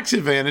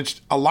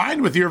 tax-advantaged,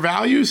 aligned with your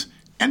values,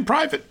 and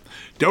private.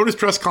 Donors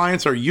Trust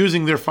clients are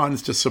using their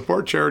funds to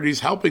support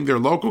charities helping their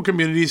local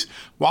communities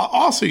while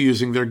also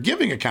using their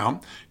giving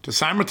account to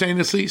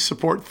simultaneously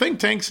support think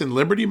tanks and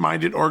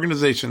liberty-minded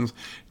organizations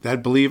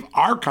that believe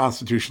our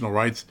constitutional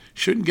rights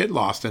shouldn't get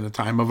lost in a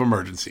time of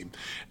emergency.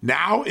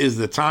 Now is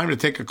the time to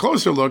take a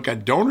closer look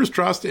at Donors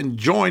Trust and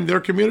join their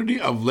community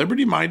of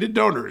liberty-minded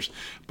donors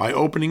by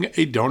opening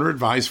a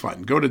donor-advised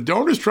fund. Go to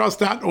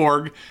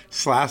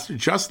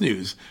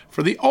donorstrust.org/justnews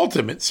for the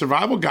ultimate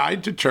survival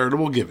guide to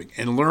charitable giving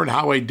and learn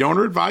how a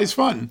donor-advised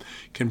fund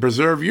can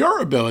preserve your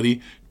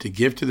ability to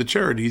give to the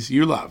charities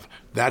you love.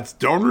 That's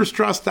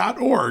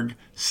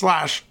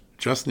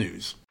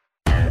donorstrust.org/justnews.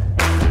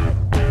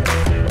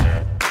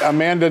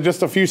 Amanda,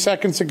 just a few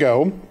seconds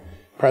ago,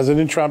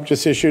 President Trump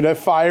just issued a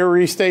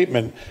fiery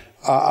statement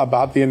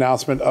about the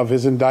announcement of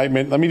his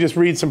indictment. Let me just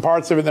read some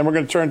parts of it, then we're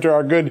going to turn to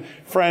our good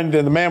friend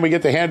and the man we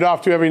get to hand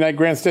off to every night,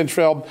 Grant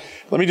Stinchfeld.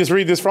 Let me just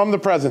read this from the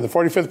president, the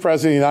 45th president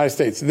of the United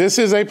States. This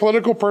is a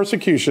political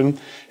persecution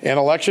and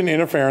election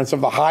interference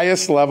of the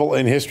highest level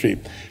in history.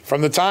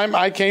 From the time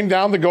I came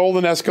down the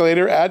golden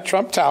escalator at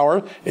Trump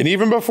Tower, and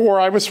even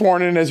before I was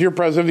sworn in as your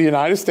president of the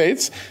United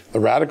States, the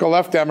radical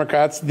left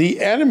Democrats,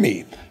 the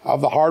enemy of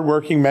the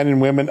hardworking men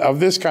and women of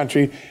this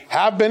country,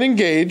 have been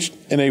engaged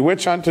in a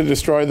witch hunt to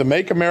destroy the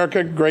Make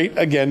America Great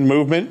Again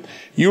movement.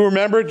 You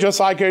remember, just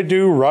like I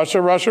do,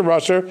 Russia, Russia,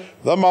 Russia,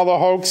 the Mueller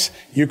hoax,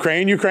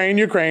 Ukraine, Ukraine,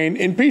 Ukraine,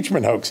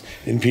 impeachment hoax.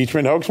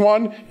 Impeachment hoax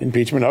 1,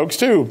 impeachment hoax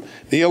 2,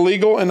 the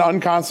illegal and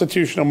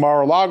unconstitutional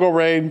Mar-a-Lago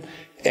raid,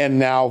 and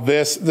now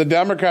this. The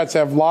Democrats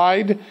have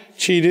lied,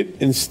 cheated,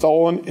 and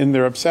stolen in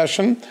their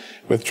obsession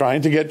with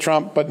trying to get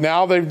Trump, but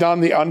now they've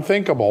done the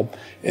unthinkable,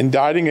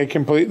 indicting a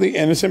completely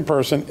innocent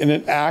person in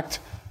an act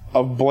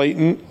of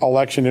blatant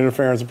election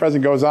interference. The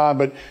president goes on,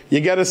 but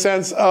you get a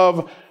sense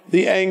of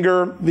the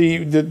anger,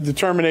 the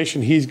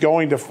determination. He's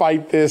going to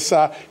fight this.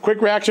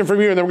 Quick reaction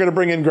from you, and then we're going to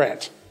bring in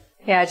Grant.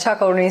 Yeah, I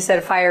chuckled when you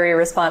said fiery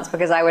response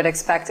because I would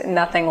expect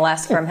nothing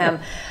less from him.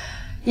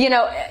 You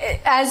know,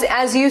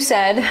 as you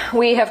said,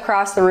 we have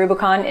crossed the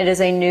Rubicon. It is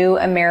a new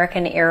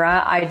American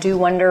era. I do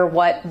wonder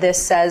what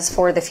this says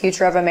for the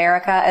future of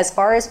America as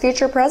far as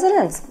future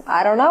presidents.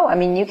 I don't know. I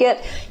mean, you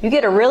get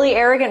a really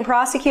arrogant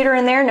prosecutor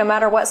in there, no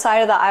matter what side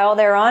of the aisle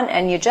they're on,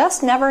 and you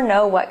just never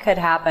know what could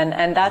happen.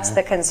 And that's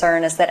the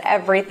concern, is that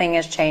everything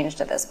has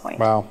changed at this point.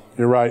 Wow,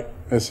 you're right.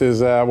 This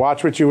is,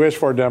 watch what you wish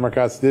for,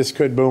 Democrats. This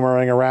could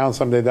boomerang around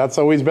someday. That's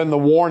always been the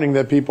warning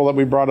that people that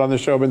we brought on the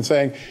show have been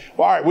saying.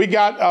 Well, all right, we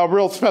got a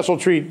real special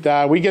treat.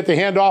 We get to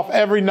hand off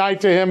every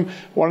night to him,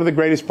 one of the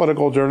greatest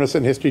political journalists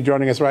in history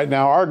joining us right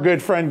now, our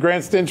good friend,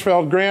 Grant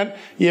Stinchfeld. Grant,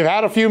 you've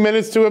had a few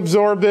minutes to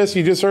absorb this.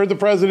 You just heard the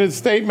president's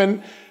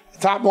statement.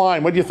 Top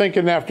line, what are you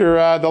thinking after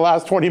the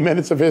last 20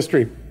 minutes of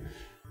history?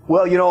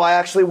 Well, you know, I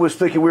actually was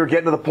thinking we were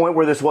getting to the point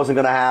where this wasn't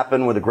going to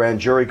happen, where the grand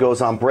jury goes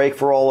on break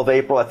for all of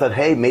April. I thought,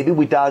 hey, maybe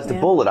we dodged a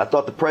bullet. I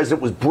thought the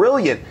president was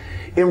brilliant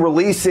in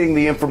releasing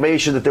the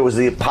information that there was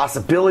the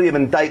possibility of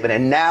an indictment.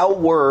 And now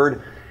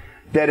word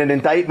that an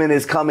indictment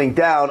is coming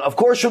down, of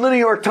course, from the New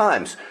York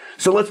Times.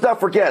 So let's not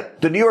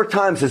forget, the New York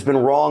Times has been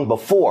wrong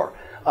before.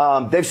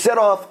 They've set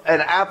off an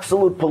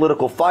absolute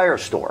political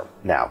firestorm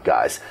now,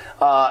 guys.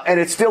 And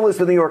it still is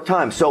the New York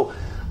Times. So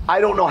I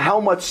don't know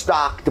how much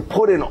stock to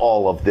put in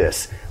all of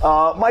this.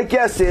 My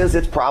guess is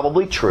it's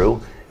probably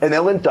true, and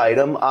they'll indict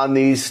him on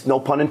these, no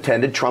pun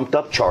intended,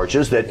 trumped-up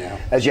charges that,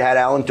 as you had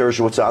Alan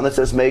Dershowitz on, that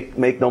says,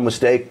 make no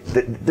mistake,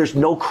 that there's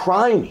no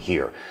crime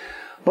here.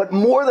 But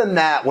more than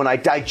that, when I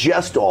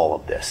digest all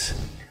of this,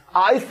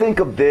 I think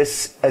of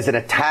this as an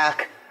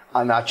attack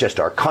on not just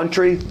our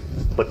country,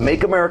 but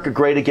Make America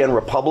Great Again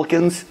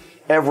Republicans,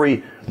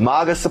 every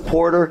MAGA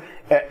supporter,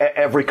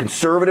 every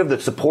conservative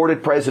that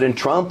supported President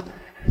Trump.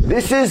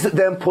 This is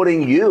them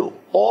putting you,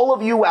 all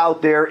of you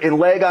out there, in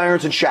leg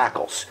irons and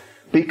shackles.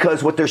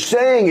 Because what they're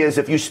saying is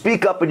if you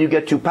speak up and you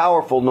get too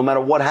powerful, no matter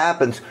what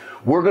happens,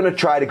 we're going to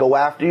try to go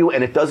after you.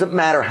 And it doesn't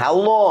matter how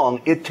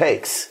long it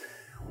takes.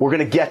 We're going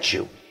to get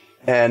you.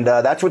 And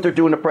that's what they're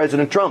doing to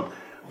President Trump.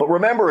 But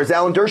remember, as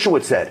Alan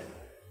Dershowitz said,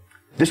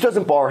 this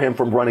doesn't bar him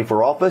from running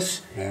for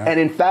office. Yeah. And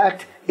in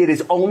fact, it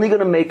is only going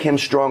to make him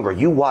stronger.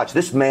 You watch.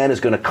 This man is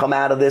going to come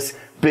out of this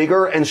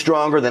bigger and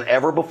stronger than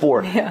ever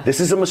before. Yeah. This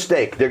is a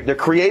mistake. They're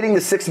creating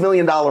the $6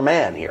 million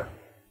man here.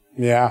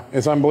 Yeah,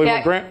 it's unbelievable.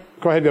 Yeah. Grant,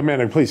 go ahead,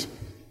 Amanda, please.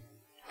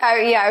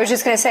 I was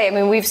just going to say, I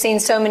mean, we've seen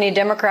so many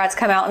Democrats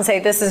come out and say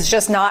this is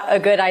just not a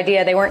good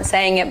idea. They weren't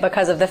saying it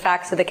because of the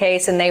facts of the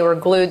case, and they were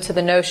glued to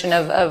the notion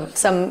of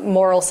some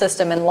moral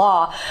system and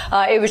law.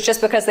 It was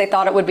just because they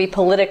thought it would be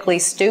politically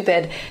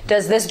stupid.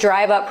 Does this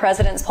drive up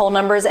president's poll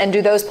numbers, and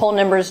do those poll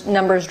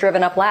numbers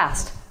driven up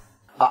last?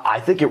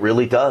 I think it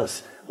really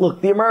does.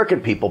 Look, the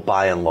American people,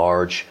 by and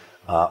large,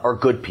 are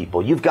good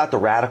people. You've got the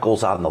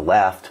radicals on the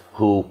left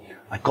who,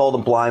 I call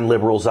them blind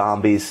liberal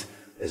zombies.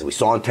 As we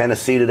saw in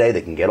Tennessee today,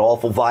 they can get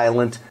awful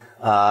violent.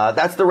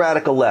 That's the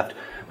radical left.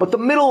 But the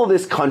middle of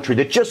this country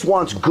that just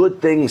wants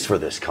good things for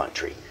this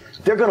country,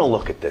 they're going to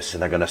look at this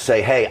and they're going to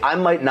say, hey, I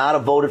might not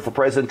have voted for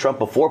President Trump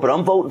before, but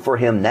I'm voting for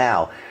him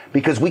now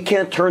because we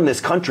can't turn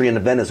this country into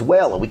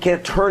Venezuela. We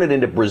can't turn it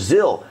into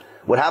Brazil.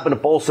 What happened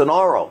to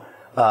Bolsonaro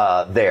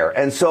there.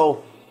 And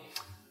so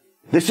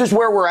this is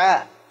where we're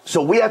at.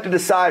 So we have to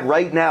decide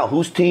right now,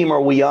 whose team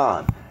are we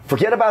on?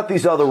 Forget about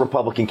these other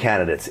Republican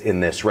candidates in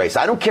this race.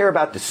 I don't care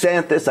about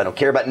DeSantis. I don't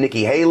care about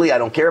Nikki Haley. I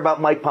don't care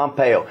about Mike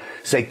Pompeo.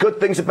 Say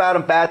good things about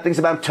him, bad things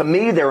about him. To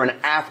me, they're an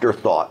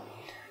afterthought.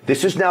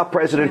 This is now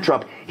President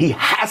Trump. He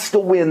has to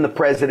win the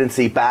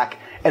presidency back.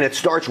 And it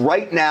starts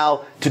right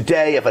now,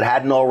 today. If it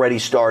hadn't already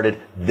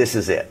started, this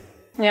is it.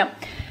 Yep.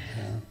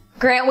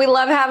 Grant, we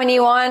love having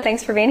you on.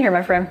 Thanks for being here,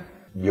 my friend.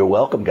 You're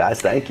welcome,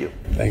 guys. Thank you.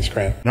 Thanks,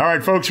 Grant. All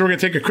right, folks, we're going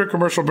to take a quick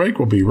commercial break.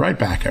 We'll be right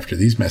back after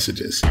these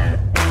messages.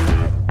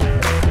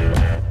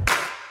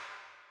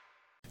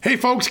 Hey,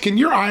 folks, can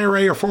your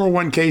IRA or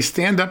 401k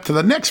stand up to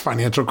the next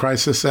financial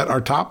crisis that our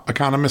top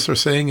economists are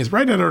saying is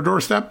right at our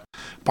doorstep?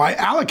 By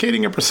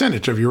allocating a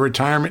percentage of your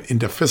retirement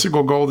into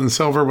physical gold and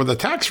silver with a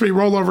tax-free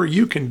rollover,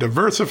 you can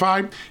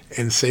diversify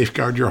and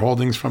safeguard your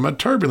holdings from a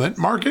turbulent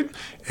market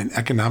and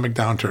economic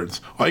downturns.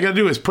 All you got to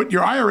do is put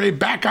your IRA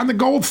back on the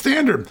gold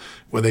standard.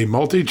 With a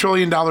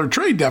multi-trillion-dollar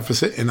trade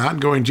deficit and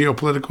ongoing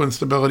geopolitical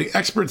instability,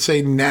 experts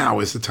say now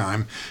is the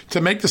time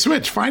to make the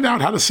switch. Find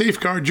out how to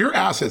safeguard your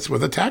assets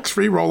with a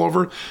tax-free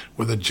rollover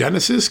with a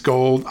Genesis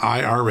Gold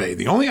IRA,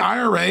 the only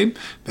IRA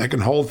that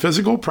can hold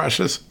physical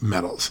precious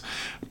metals.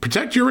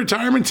 Protect your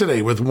retirement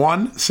today with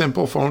one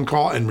simple phone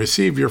call and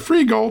receive your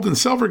free gold and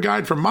silver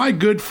guide from my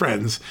good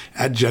friends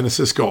at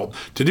Genesis Gold.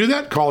 To do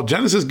that, call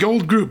Genesis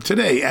Gold Group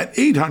today at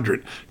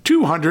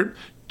 800-200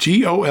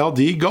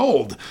 GOLD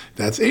Gold.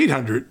 That's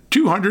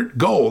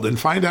 800-200-GOLD, and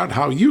find out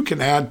how you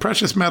can add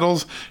precious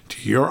metals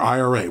to your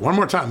IRA. One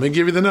more time, let me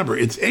give you the number.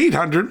 It's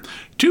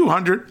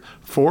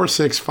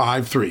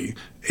 800-200-4653.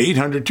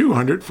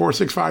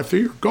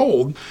 800-200-4653 or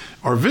gold,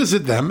 or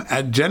visit them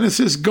at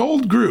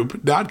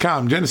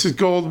genesisgoldgroup.com. Genesis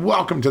Gold,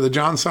 welcome to the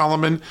John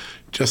Solomon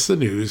Just the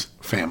News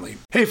family.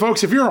 Hey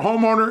folks, if you're a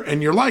homeowner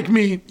and you're like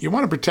me, you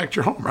want to protect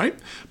your home, right?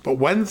 But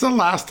when's the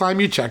last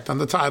time you checked on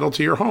the title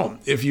to your home?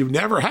 If you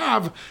never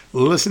have,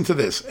 listen to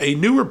this. A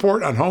new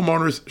report on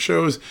homeowners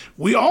shows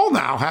we all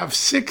now have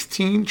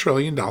 $16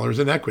 trillion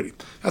in equity.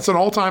 That's an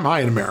all-time high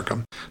in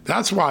America.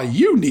 That's why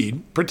you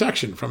need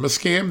protection from a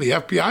scam the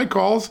FBI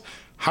calls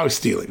house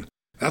stealing.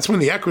 That's when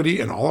the equity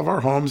in all of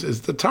our homes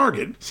is the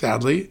target,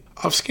 sadly,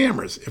 of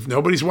scammers. If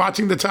nobody's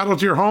watching the title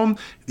to your home,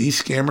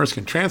 these scammers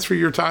can transfer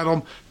your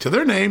title to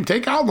their name,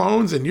 take out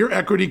loans, and your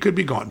equity could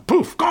be gone.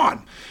 Poof,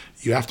 gone.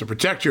 You have to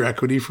protect your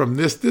equity from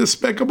this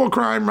despicable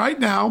crime right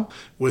now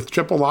with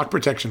triple lock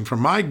protection from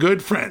my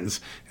good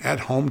friends at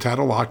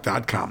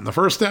HomeTitleLock.com. The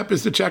first step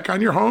is to check on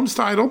your home's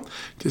title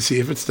to see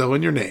if it's still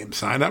in your name.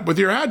 Sign up with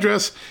your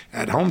address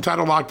at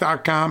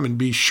HomeTitleLock.com and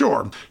be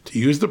sure to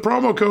use the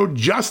promo code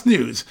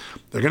JUSTNEWS.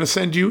 They're going to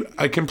send you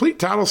a complete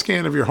title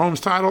scan of your home's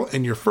title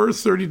and your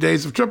first 30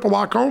 days of triple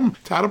lock home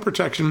title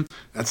protection.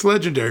 That's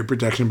legendary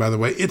protection, by the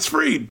way. It's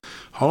free.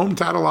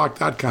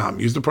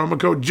 HomeTitleLock.com. Use the promo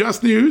code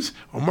JUSTNEWS.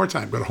 One more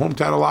time, go to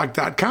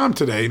HomeTitleLock.com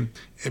today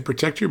and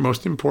protect your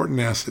most important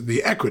asset,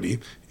 the equity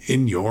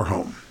in your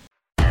home.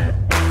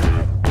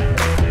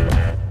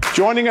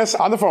 Joining us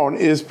on the phone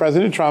is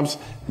President Trump's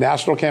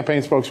national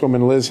campaign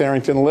spokeswoman, Liz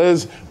Harrington.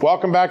 Liz,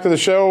 welcome back to the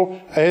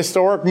show. A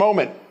historic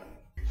moment.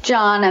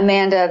 John,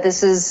 Amanda,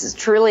 this is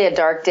truly a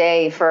dark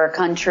day for our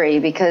country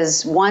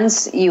because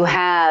once you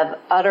have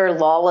utter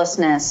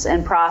lawlessness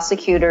and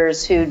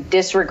prosecutors who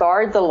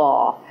disregard the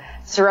law,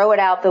 throw it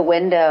out the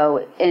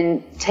window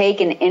and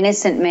take an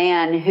innocent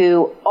man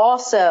who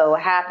also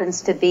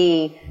happens to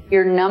be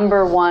your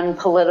number one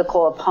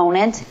political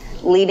opponent,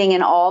 leading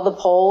in all the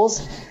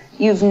polls,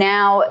 you've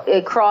now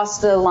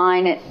crossed the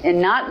line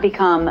and not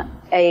become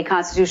a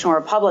constitutional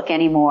republic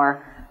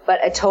anymore,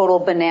 but a total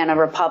banana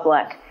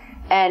republic.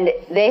 And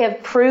they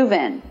have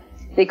proven,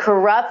 the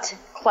corrupt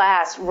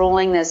class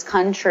ruling this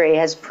country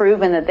has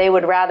proven that they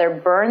would rather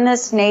burn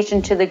this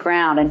nation to the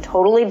ground and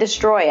totally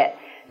destroy it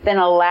than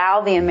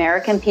allow the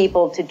American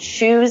people to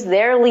choose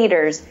their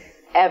leaders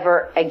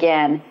ever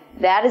again.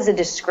 That is a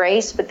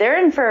disgrace, but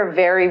they're in for a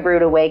very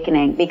rude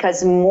awakening,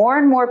 because more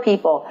and more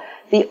people,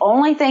 the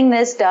only thing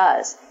this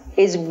does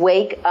is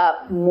wake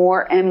up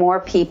more and more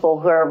people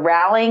who are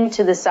rallying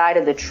to the side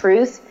of the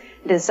truth,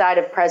 to the side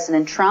of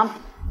President Trump,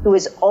 who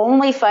is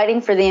only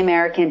fighting for the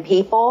American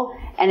people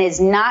and is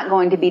not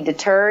going to be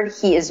deterred.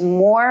 He is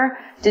more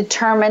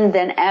determined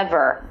than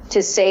ever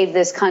to save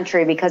this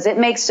country, because it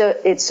makes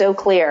it so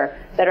clear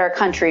that our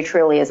country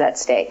truly is at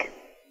stake.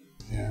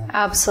 Yeah.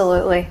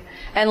 Absolutely.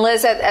 And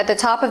Liz, at the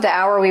top of the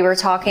hour, we were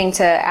talking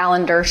to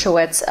Alan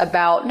Dershowitz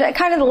about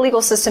kind of the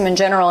legal system in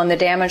general and the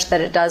damage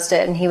that it does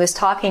to it. And he was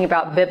talking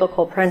about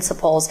biblical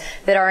principles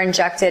that are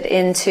injected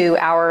into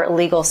our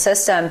legal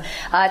system,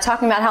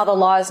 talking about how the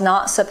law is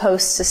not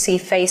supposed to see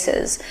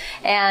faces.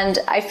 And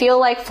I feel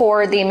like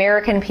for the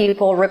American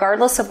people,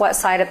 regardless of what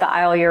side of the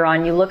aisle you're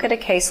on, you look at a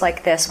case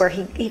like this where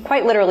he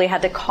quite literally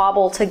had to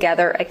cobble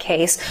together a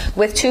case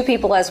with two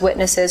people as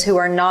witnesses who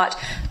are not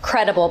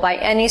credible by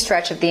any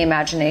stretch of the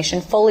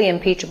imagination, fully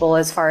impeachable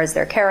as far as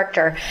their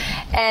character.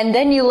 And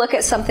then you look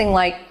at something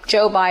like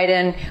Joe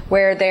Biden,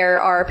 where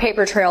there are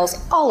paper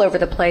trails all over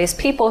the place,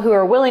 people who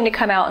are willing to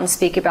come out and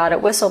speak about it,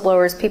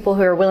 whistleblowers, people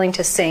who are willing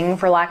to sing,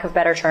 for lack of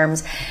better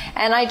terms.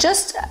 And I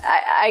guess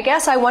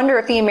I wonder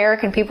if the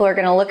American people are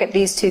going to look at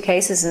these two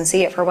cases and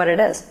see it for what it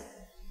is.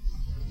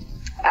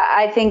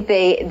 I think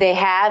they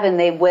have, and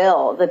they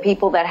will. The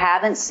people that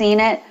haven't seen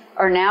it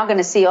are now going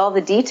to see all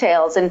the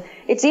details. And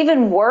it's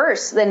even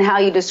worse than how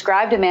you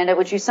described, Amanda,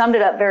 which you summed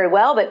it up very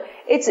well, but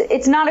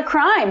it's not a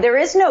crime. There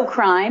is no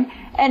crime.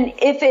 And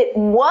if it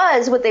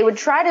was, what they would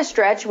try to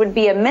stretch would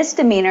be a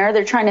misdemeanor.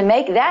 They're trying to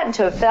make that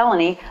into a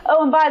felony.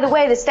 Oh, and by the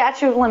way, the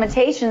statute of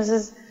limitations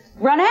is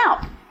run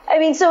out. I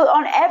mean, so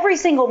on every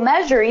single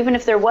measure, even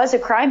if there was a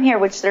crime here,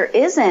 which there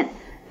isn't,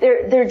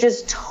 they're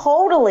just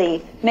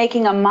totally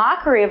making a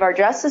mockery of our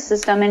justice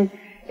system. And,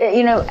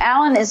 you know,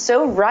 Alan is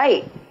so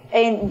right.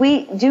 And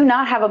we do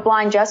not have a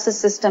blind justice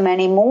system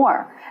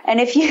anymore. And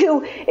if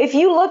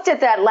you looked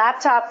at that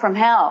laptop from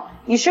hell,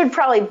 you should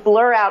probably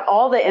blur out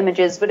all the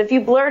images. But if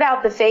you blurred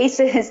out the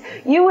faces,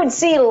 you would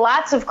see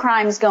lots of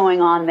crimes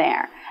going on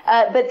there.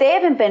 But they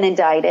haven't been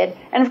indicted.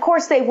 And of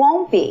course they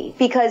won't be,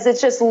 because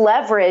it's just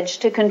leverage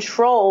to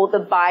control the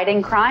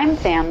Biden crime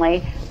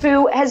family,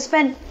 who has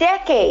spent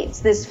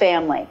decades, this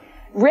family,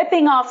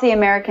 ripping off the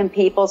American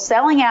people,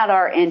 selling out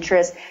our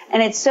interests,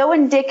 and it's so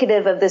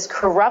indicative of this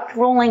corrupt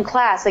ruling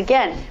class.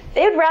 Again,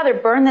 they would rather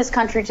burn this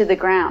country to the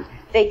ground.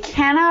 They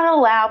cannot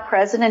allow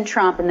President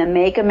Trump and the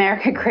Make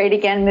America Great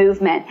Again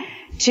movement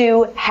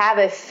to have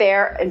a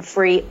fair and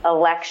free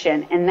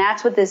election. And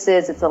that's what this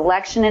is. It's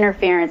election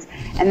interference.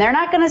 And they're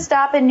not going to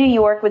stop in New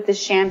York with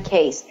this sham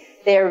case.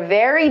 They're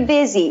very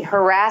busy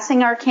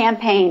harassing our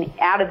campaign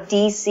out of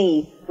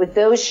D.C. with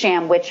those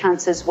sham witch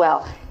hunts as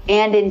well,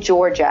 and in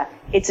Georgia.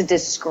 It's a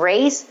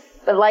disgrace,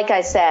 but like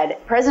I said,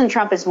 President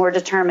Trump is more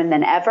determined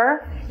than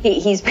ever.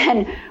 He's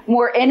been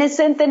more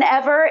innocent than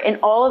ever in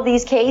all of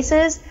these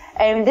cases.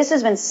 And this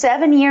has been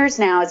 7 years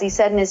now, as he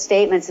said in his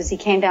statements as he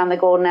came down the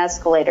golden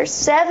escalator.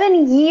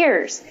 7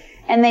 years,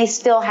 and they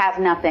still have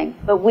nothing.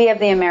 But we have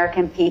the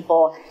American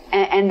people,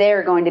 and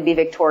they're going to be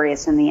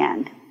victorious in the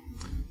end.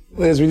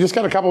 Liz, we just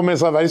got a couple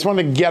minutes left. I just want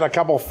to get a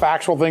couple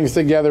factual things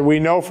together. We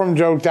know from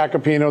Joe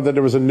Tacopino that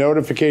there was a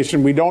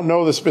notification. We don't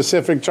know the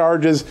specific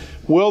charges.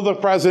 Will the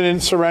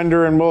president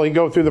surrender, and will he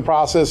go through the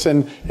process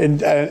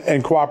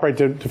and cooperate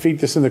to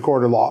defeat this in the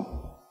court of law?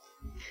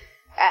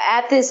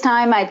 At this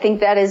time, I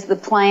think that is the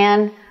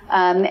plan.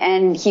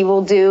 And he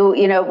will do,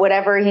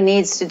 whatever he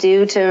needs to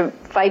do to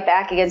fight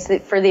back against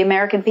it for the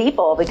American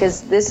people,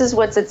 because this is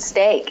what's at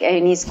stake. I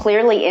mean, he's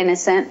clearly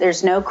innocent.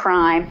 There's no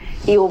crime.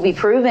 He will be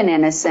proven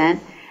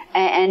innocent.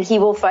 And he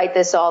will fight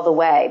this all the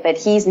way. But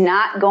he's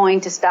not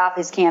going to stop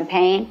his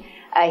campaign.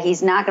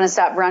 He's not going to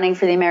stop running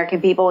for the American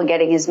people and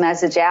getting his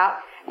message out.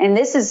 And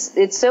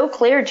it's so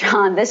clear,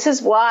 John. This is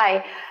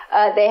why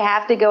they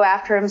have to go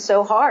after him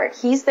so hard.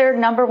 He's their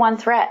number one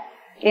threat.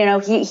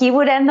 He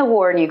would end the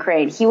war in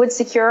Ukraine. He would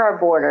secure our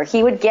border.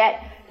 He would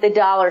get the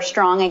dollar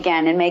strong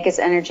again and make us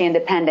energy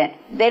independent.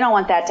 They don't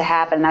want that to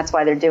happen. That's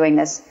why they're doing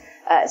this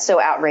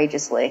so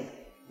outrageously.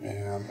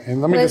 Yeah.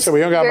 And let me just say, we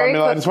don't got about a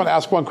minute. I just want to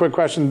ask one quick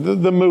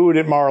question. The mood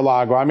at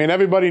Mar-a-Lago. I mean,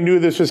 everybody knew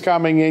this was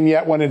coming, and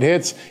yet when it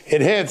hits,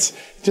 it hits.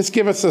 Just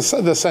give us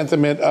the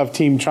sentiment of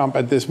Team Trump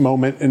at this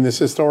moment, in this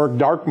historic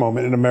dark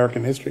moment in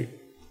American history.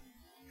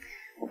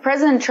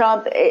 President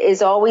Trump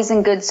is always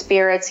in good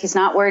spirits. He's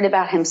not worried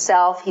about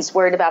himself. He's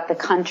worried about the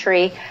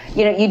country.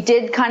 You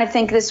did kind of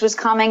think this was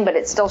coming, but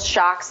it still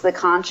shocks the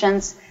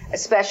conscience,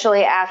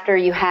 especially after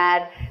you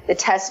had the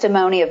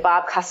testimony of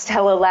Bob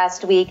Costello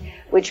last week,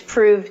 which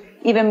proved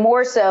even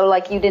more so,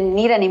 like you didn't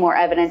need any more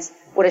evidence,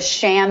 what a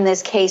sham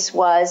this case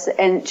was,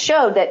 and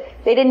showed that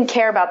they didn't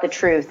care about the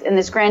truth. And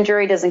this grand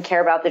jury doesn't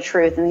care about the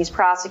truth, and these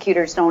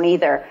prosecutors don't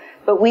either.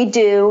 But we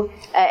do,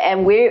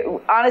 and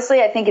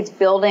honestly, I think it's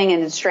building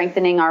and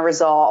strengthening our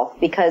resolve,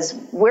 because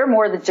we're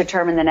more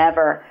determined than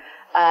ever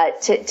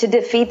to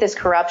defeat this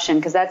corruption,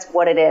 because that's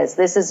what it is.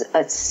 This is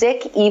a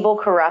sick, evil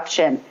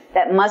corruption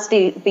that must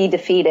be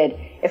defeated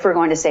if we're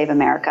going to save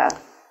America.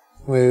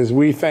 Liz,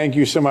 we thank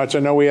you so much. I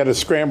know we had to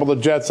scramble the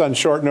jets on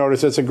short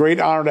notice. It's a great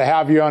honor to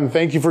have you on.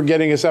 Thank you for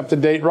getting us up to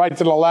date right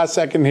to the last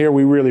second here.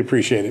 We really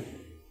appreciate it.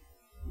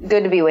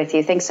 Good to be with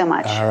you. Thanks so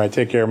much. All right.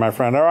 Take care, my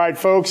friend. All right,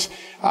 folks.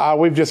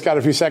 We've just got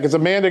a few seconds.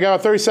 Amanda,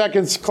 got 30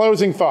 seconds.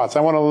 Closing thoughts.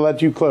 I want to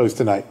let you close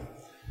tonight.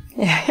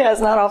 Yeah,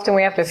 it's not often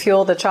we have to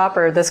fuel the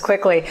chopper this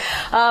quickly.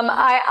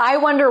 I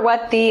wonder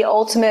what the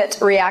ultimate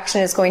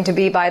reaction is going to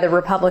be by the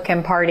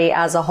Republican Party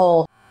as a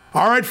whole.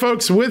 All right,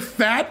 folks, with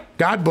that,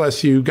 God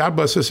bless you. God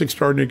bless this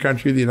extraordinary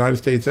country, the United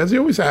States, as he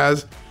always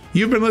has.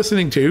 You've been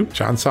listening to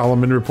John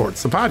Solomon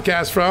Reports, the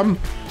podcast from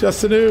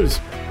Just the News.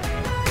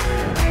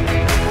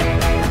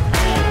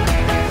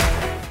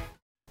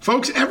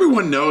 Folks,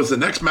 everyone knows the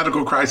next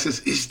medical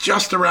crisis is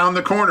just around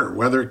the corner,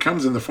 whether it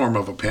comes in the form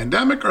of a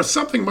pandemic or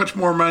something much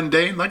more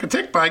mundane like a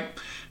tick bite.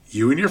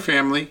 You and your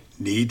family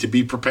need to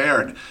be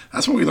prepared.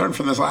 That's what we learned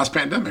from this last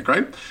pandemic,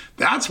 right?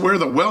 That's where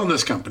the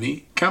Wellness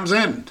Company comes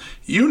in.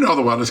 You know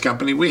the Wellness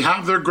Company. We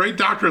have their great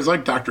doctors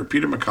like Dr.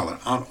 Peter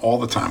McCullough on all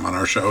the time on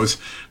our shows.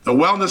 The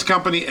Wellness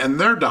Company and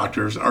their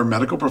doctors are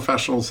medical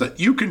professionals that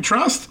you can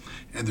trust,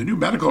 and the new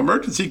medical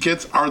emergency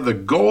kits are the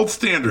gold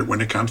standard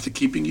when it comes to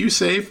keeping you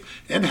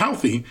safe and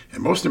healthy,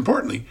 and most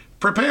importantly,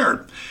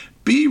 prepared.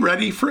 Be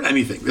ready for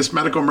anything. This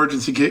medical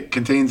emergency kit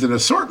contains an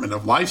assortment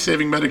of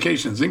life-saving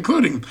medications,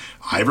 including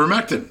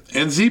ivermectin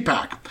and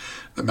Z-Pak.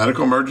 The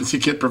medical emergency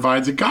kit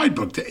provides a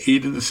guidebook to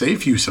aid in the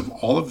safe use of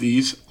all of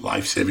these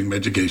life-saving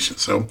medications,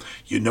 so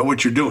you know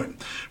what you're doing.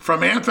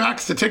 From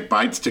anthrax to tick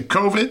bites to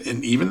COVID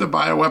and even the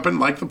bioweapon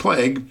like the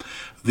plague,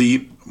 the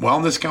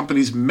Wellness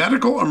Company's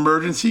medical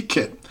emergency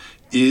kit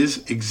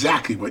is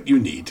exactly what you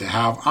need to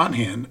have on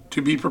hand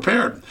to be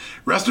prepared.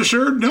 Rest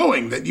assured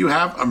knowing that you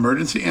have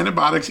emergency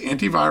antibiotics,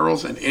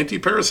 antivirals, and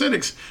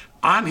antiparasitics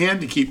on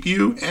hand to keep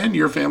you and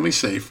your family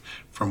safe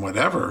from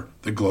whatever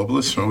the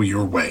globalists throw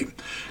your way.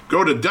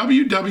 Go to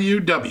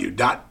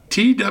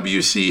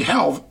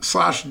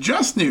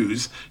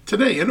www.twchealth/justnews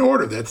today and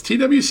order. That's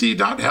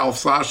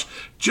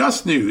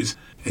twc.health/justnews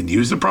and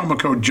use the promo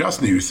code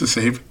JUSTNEWS to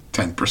save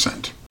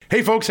 10%.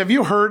 Hey folks, have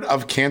you heard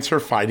of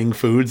cancer-fighting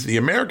foods? The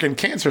American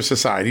Cancer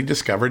Society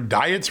discovered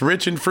diets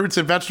rich in fruits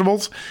and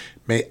vegetables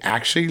may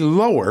actually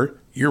lower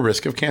your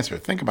risk of cancer.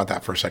 Think about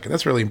that for a second.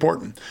 That's really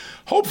important.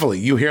 Hopefully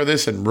you hear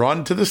this and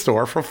run to the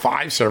store for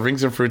 5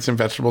 servings of fruits and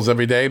vegetables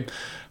every day.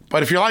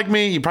 But if you're like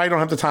me, you probably don't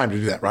have the time to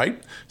do that,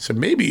 right? So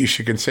maybe you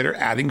should consider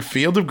adding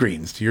Field of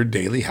Greens to your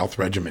daily health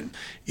regimen.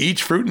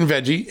 Each fruit and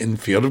veggie in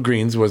Field of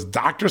Greens was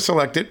doctor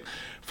selected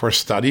for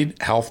studied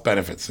health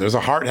benefits. There's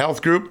a heart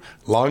health group,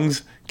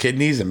 lungs,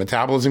 kidneys, and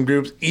metabolism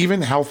groups,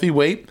 even healthy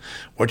weight.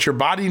 What your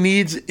body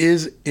needs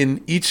is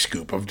in each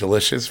scoop of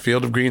delicious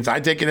Field of Greens.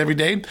 I take it every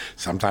day.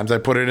 Sometimes I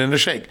put it in a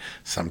shake.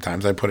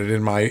 Sometimes I put it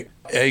in my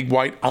egg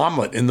white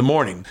omelet in the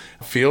morning.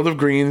 Field of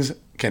Greens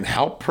can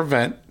help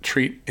prevent,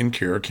 treat, and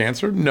cure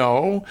cancer?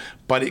 No,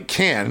 but it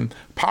can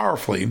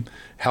powerfully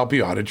help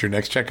you out at your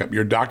next checkup.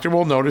 Your doctor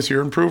will notice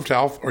your improved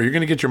health, or you're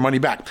going to get your money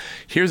back.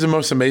 Here's the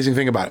most amazing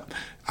thing about it.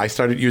 I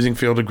started using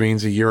Field of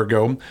Greens a year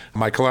ago.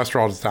 My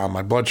cholesterol is down,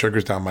 my blood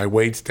sugar's down, my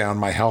weight's down,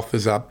 my health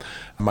is up,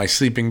 my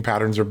sleeping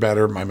patterns are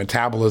better, my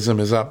metabolism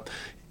is up.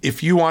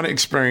 If you want to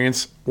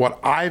experience what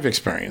I've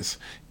experienced,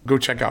 go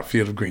check out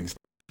Field of Greens.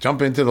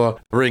 Jump into the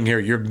ring here.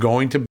 You're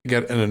going to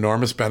get an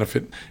enormous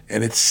benefit,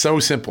 and it's so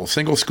simple.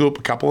 Single scoop,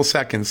 a couple of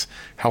seconds,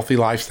 healthy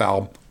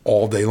lifestyle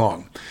all day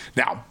long.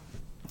 Now,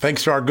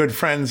 thanks to our good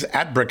friends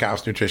at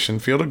Brickhouse Nutrition,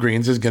 Field of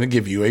Greens is going to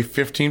give you a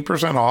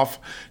 15% off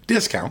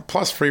discount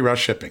plus free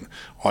rush shipping.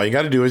 All you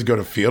got to do is go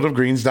to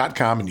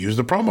fieldofgreens.com and use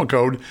the promo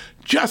code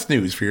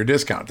JUSTNEWS for your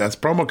discount. That's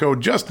promo code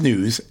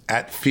JUSTNEWS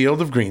at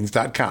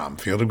fieldofgreens.com.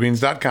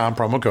 Fieldofgreens.com,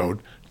 promo code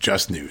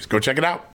JUSTNEWS. Go check it out.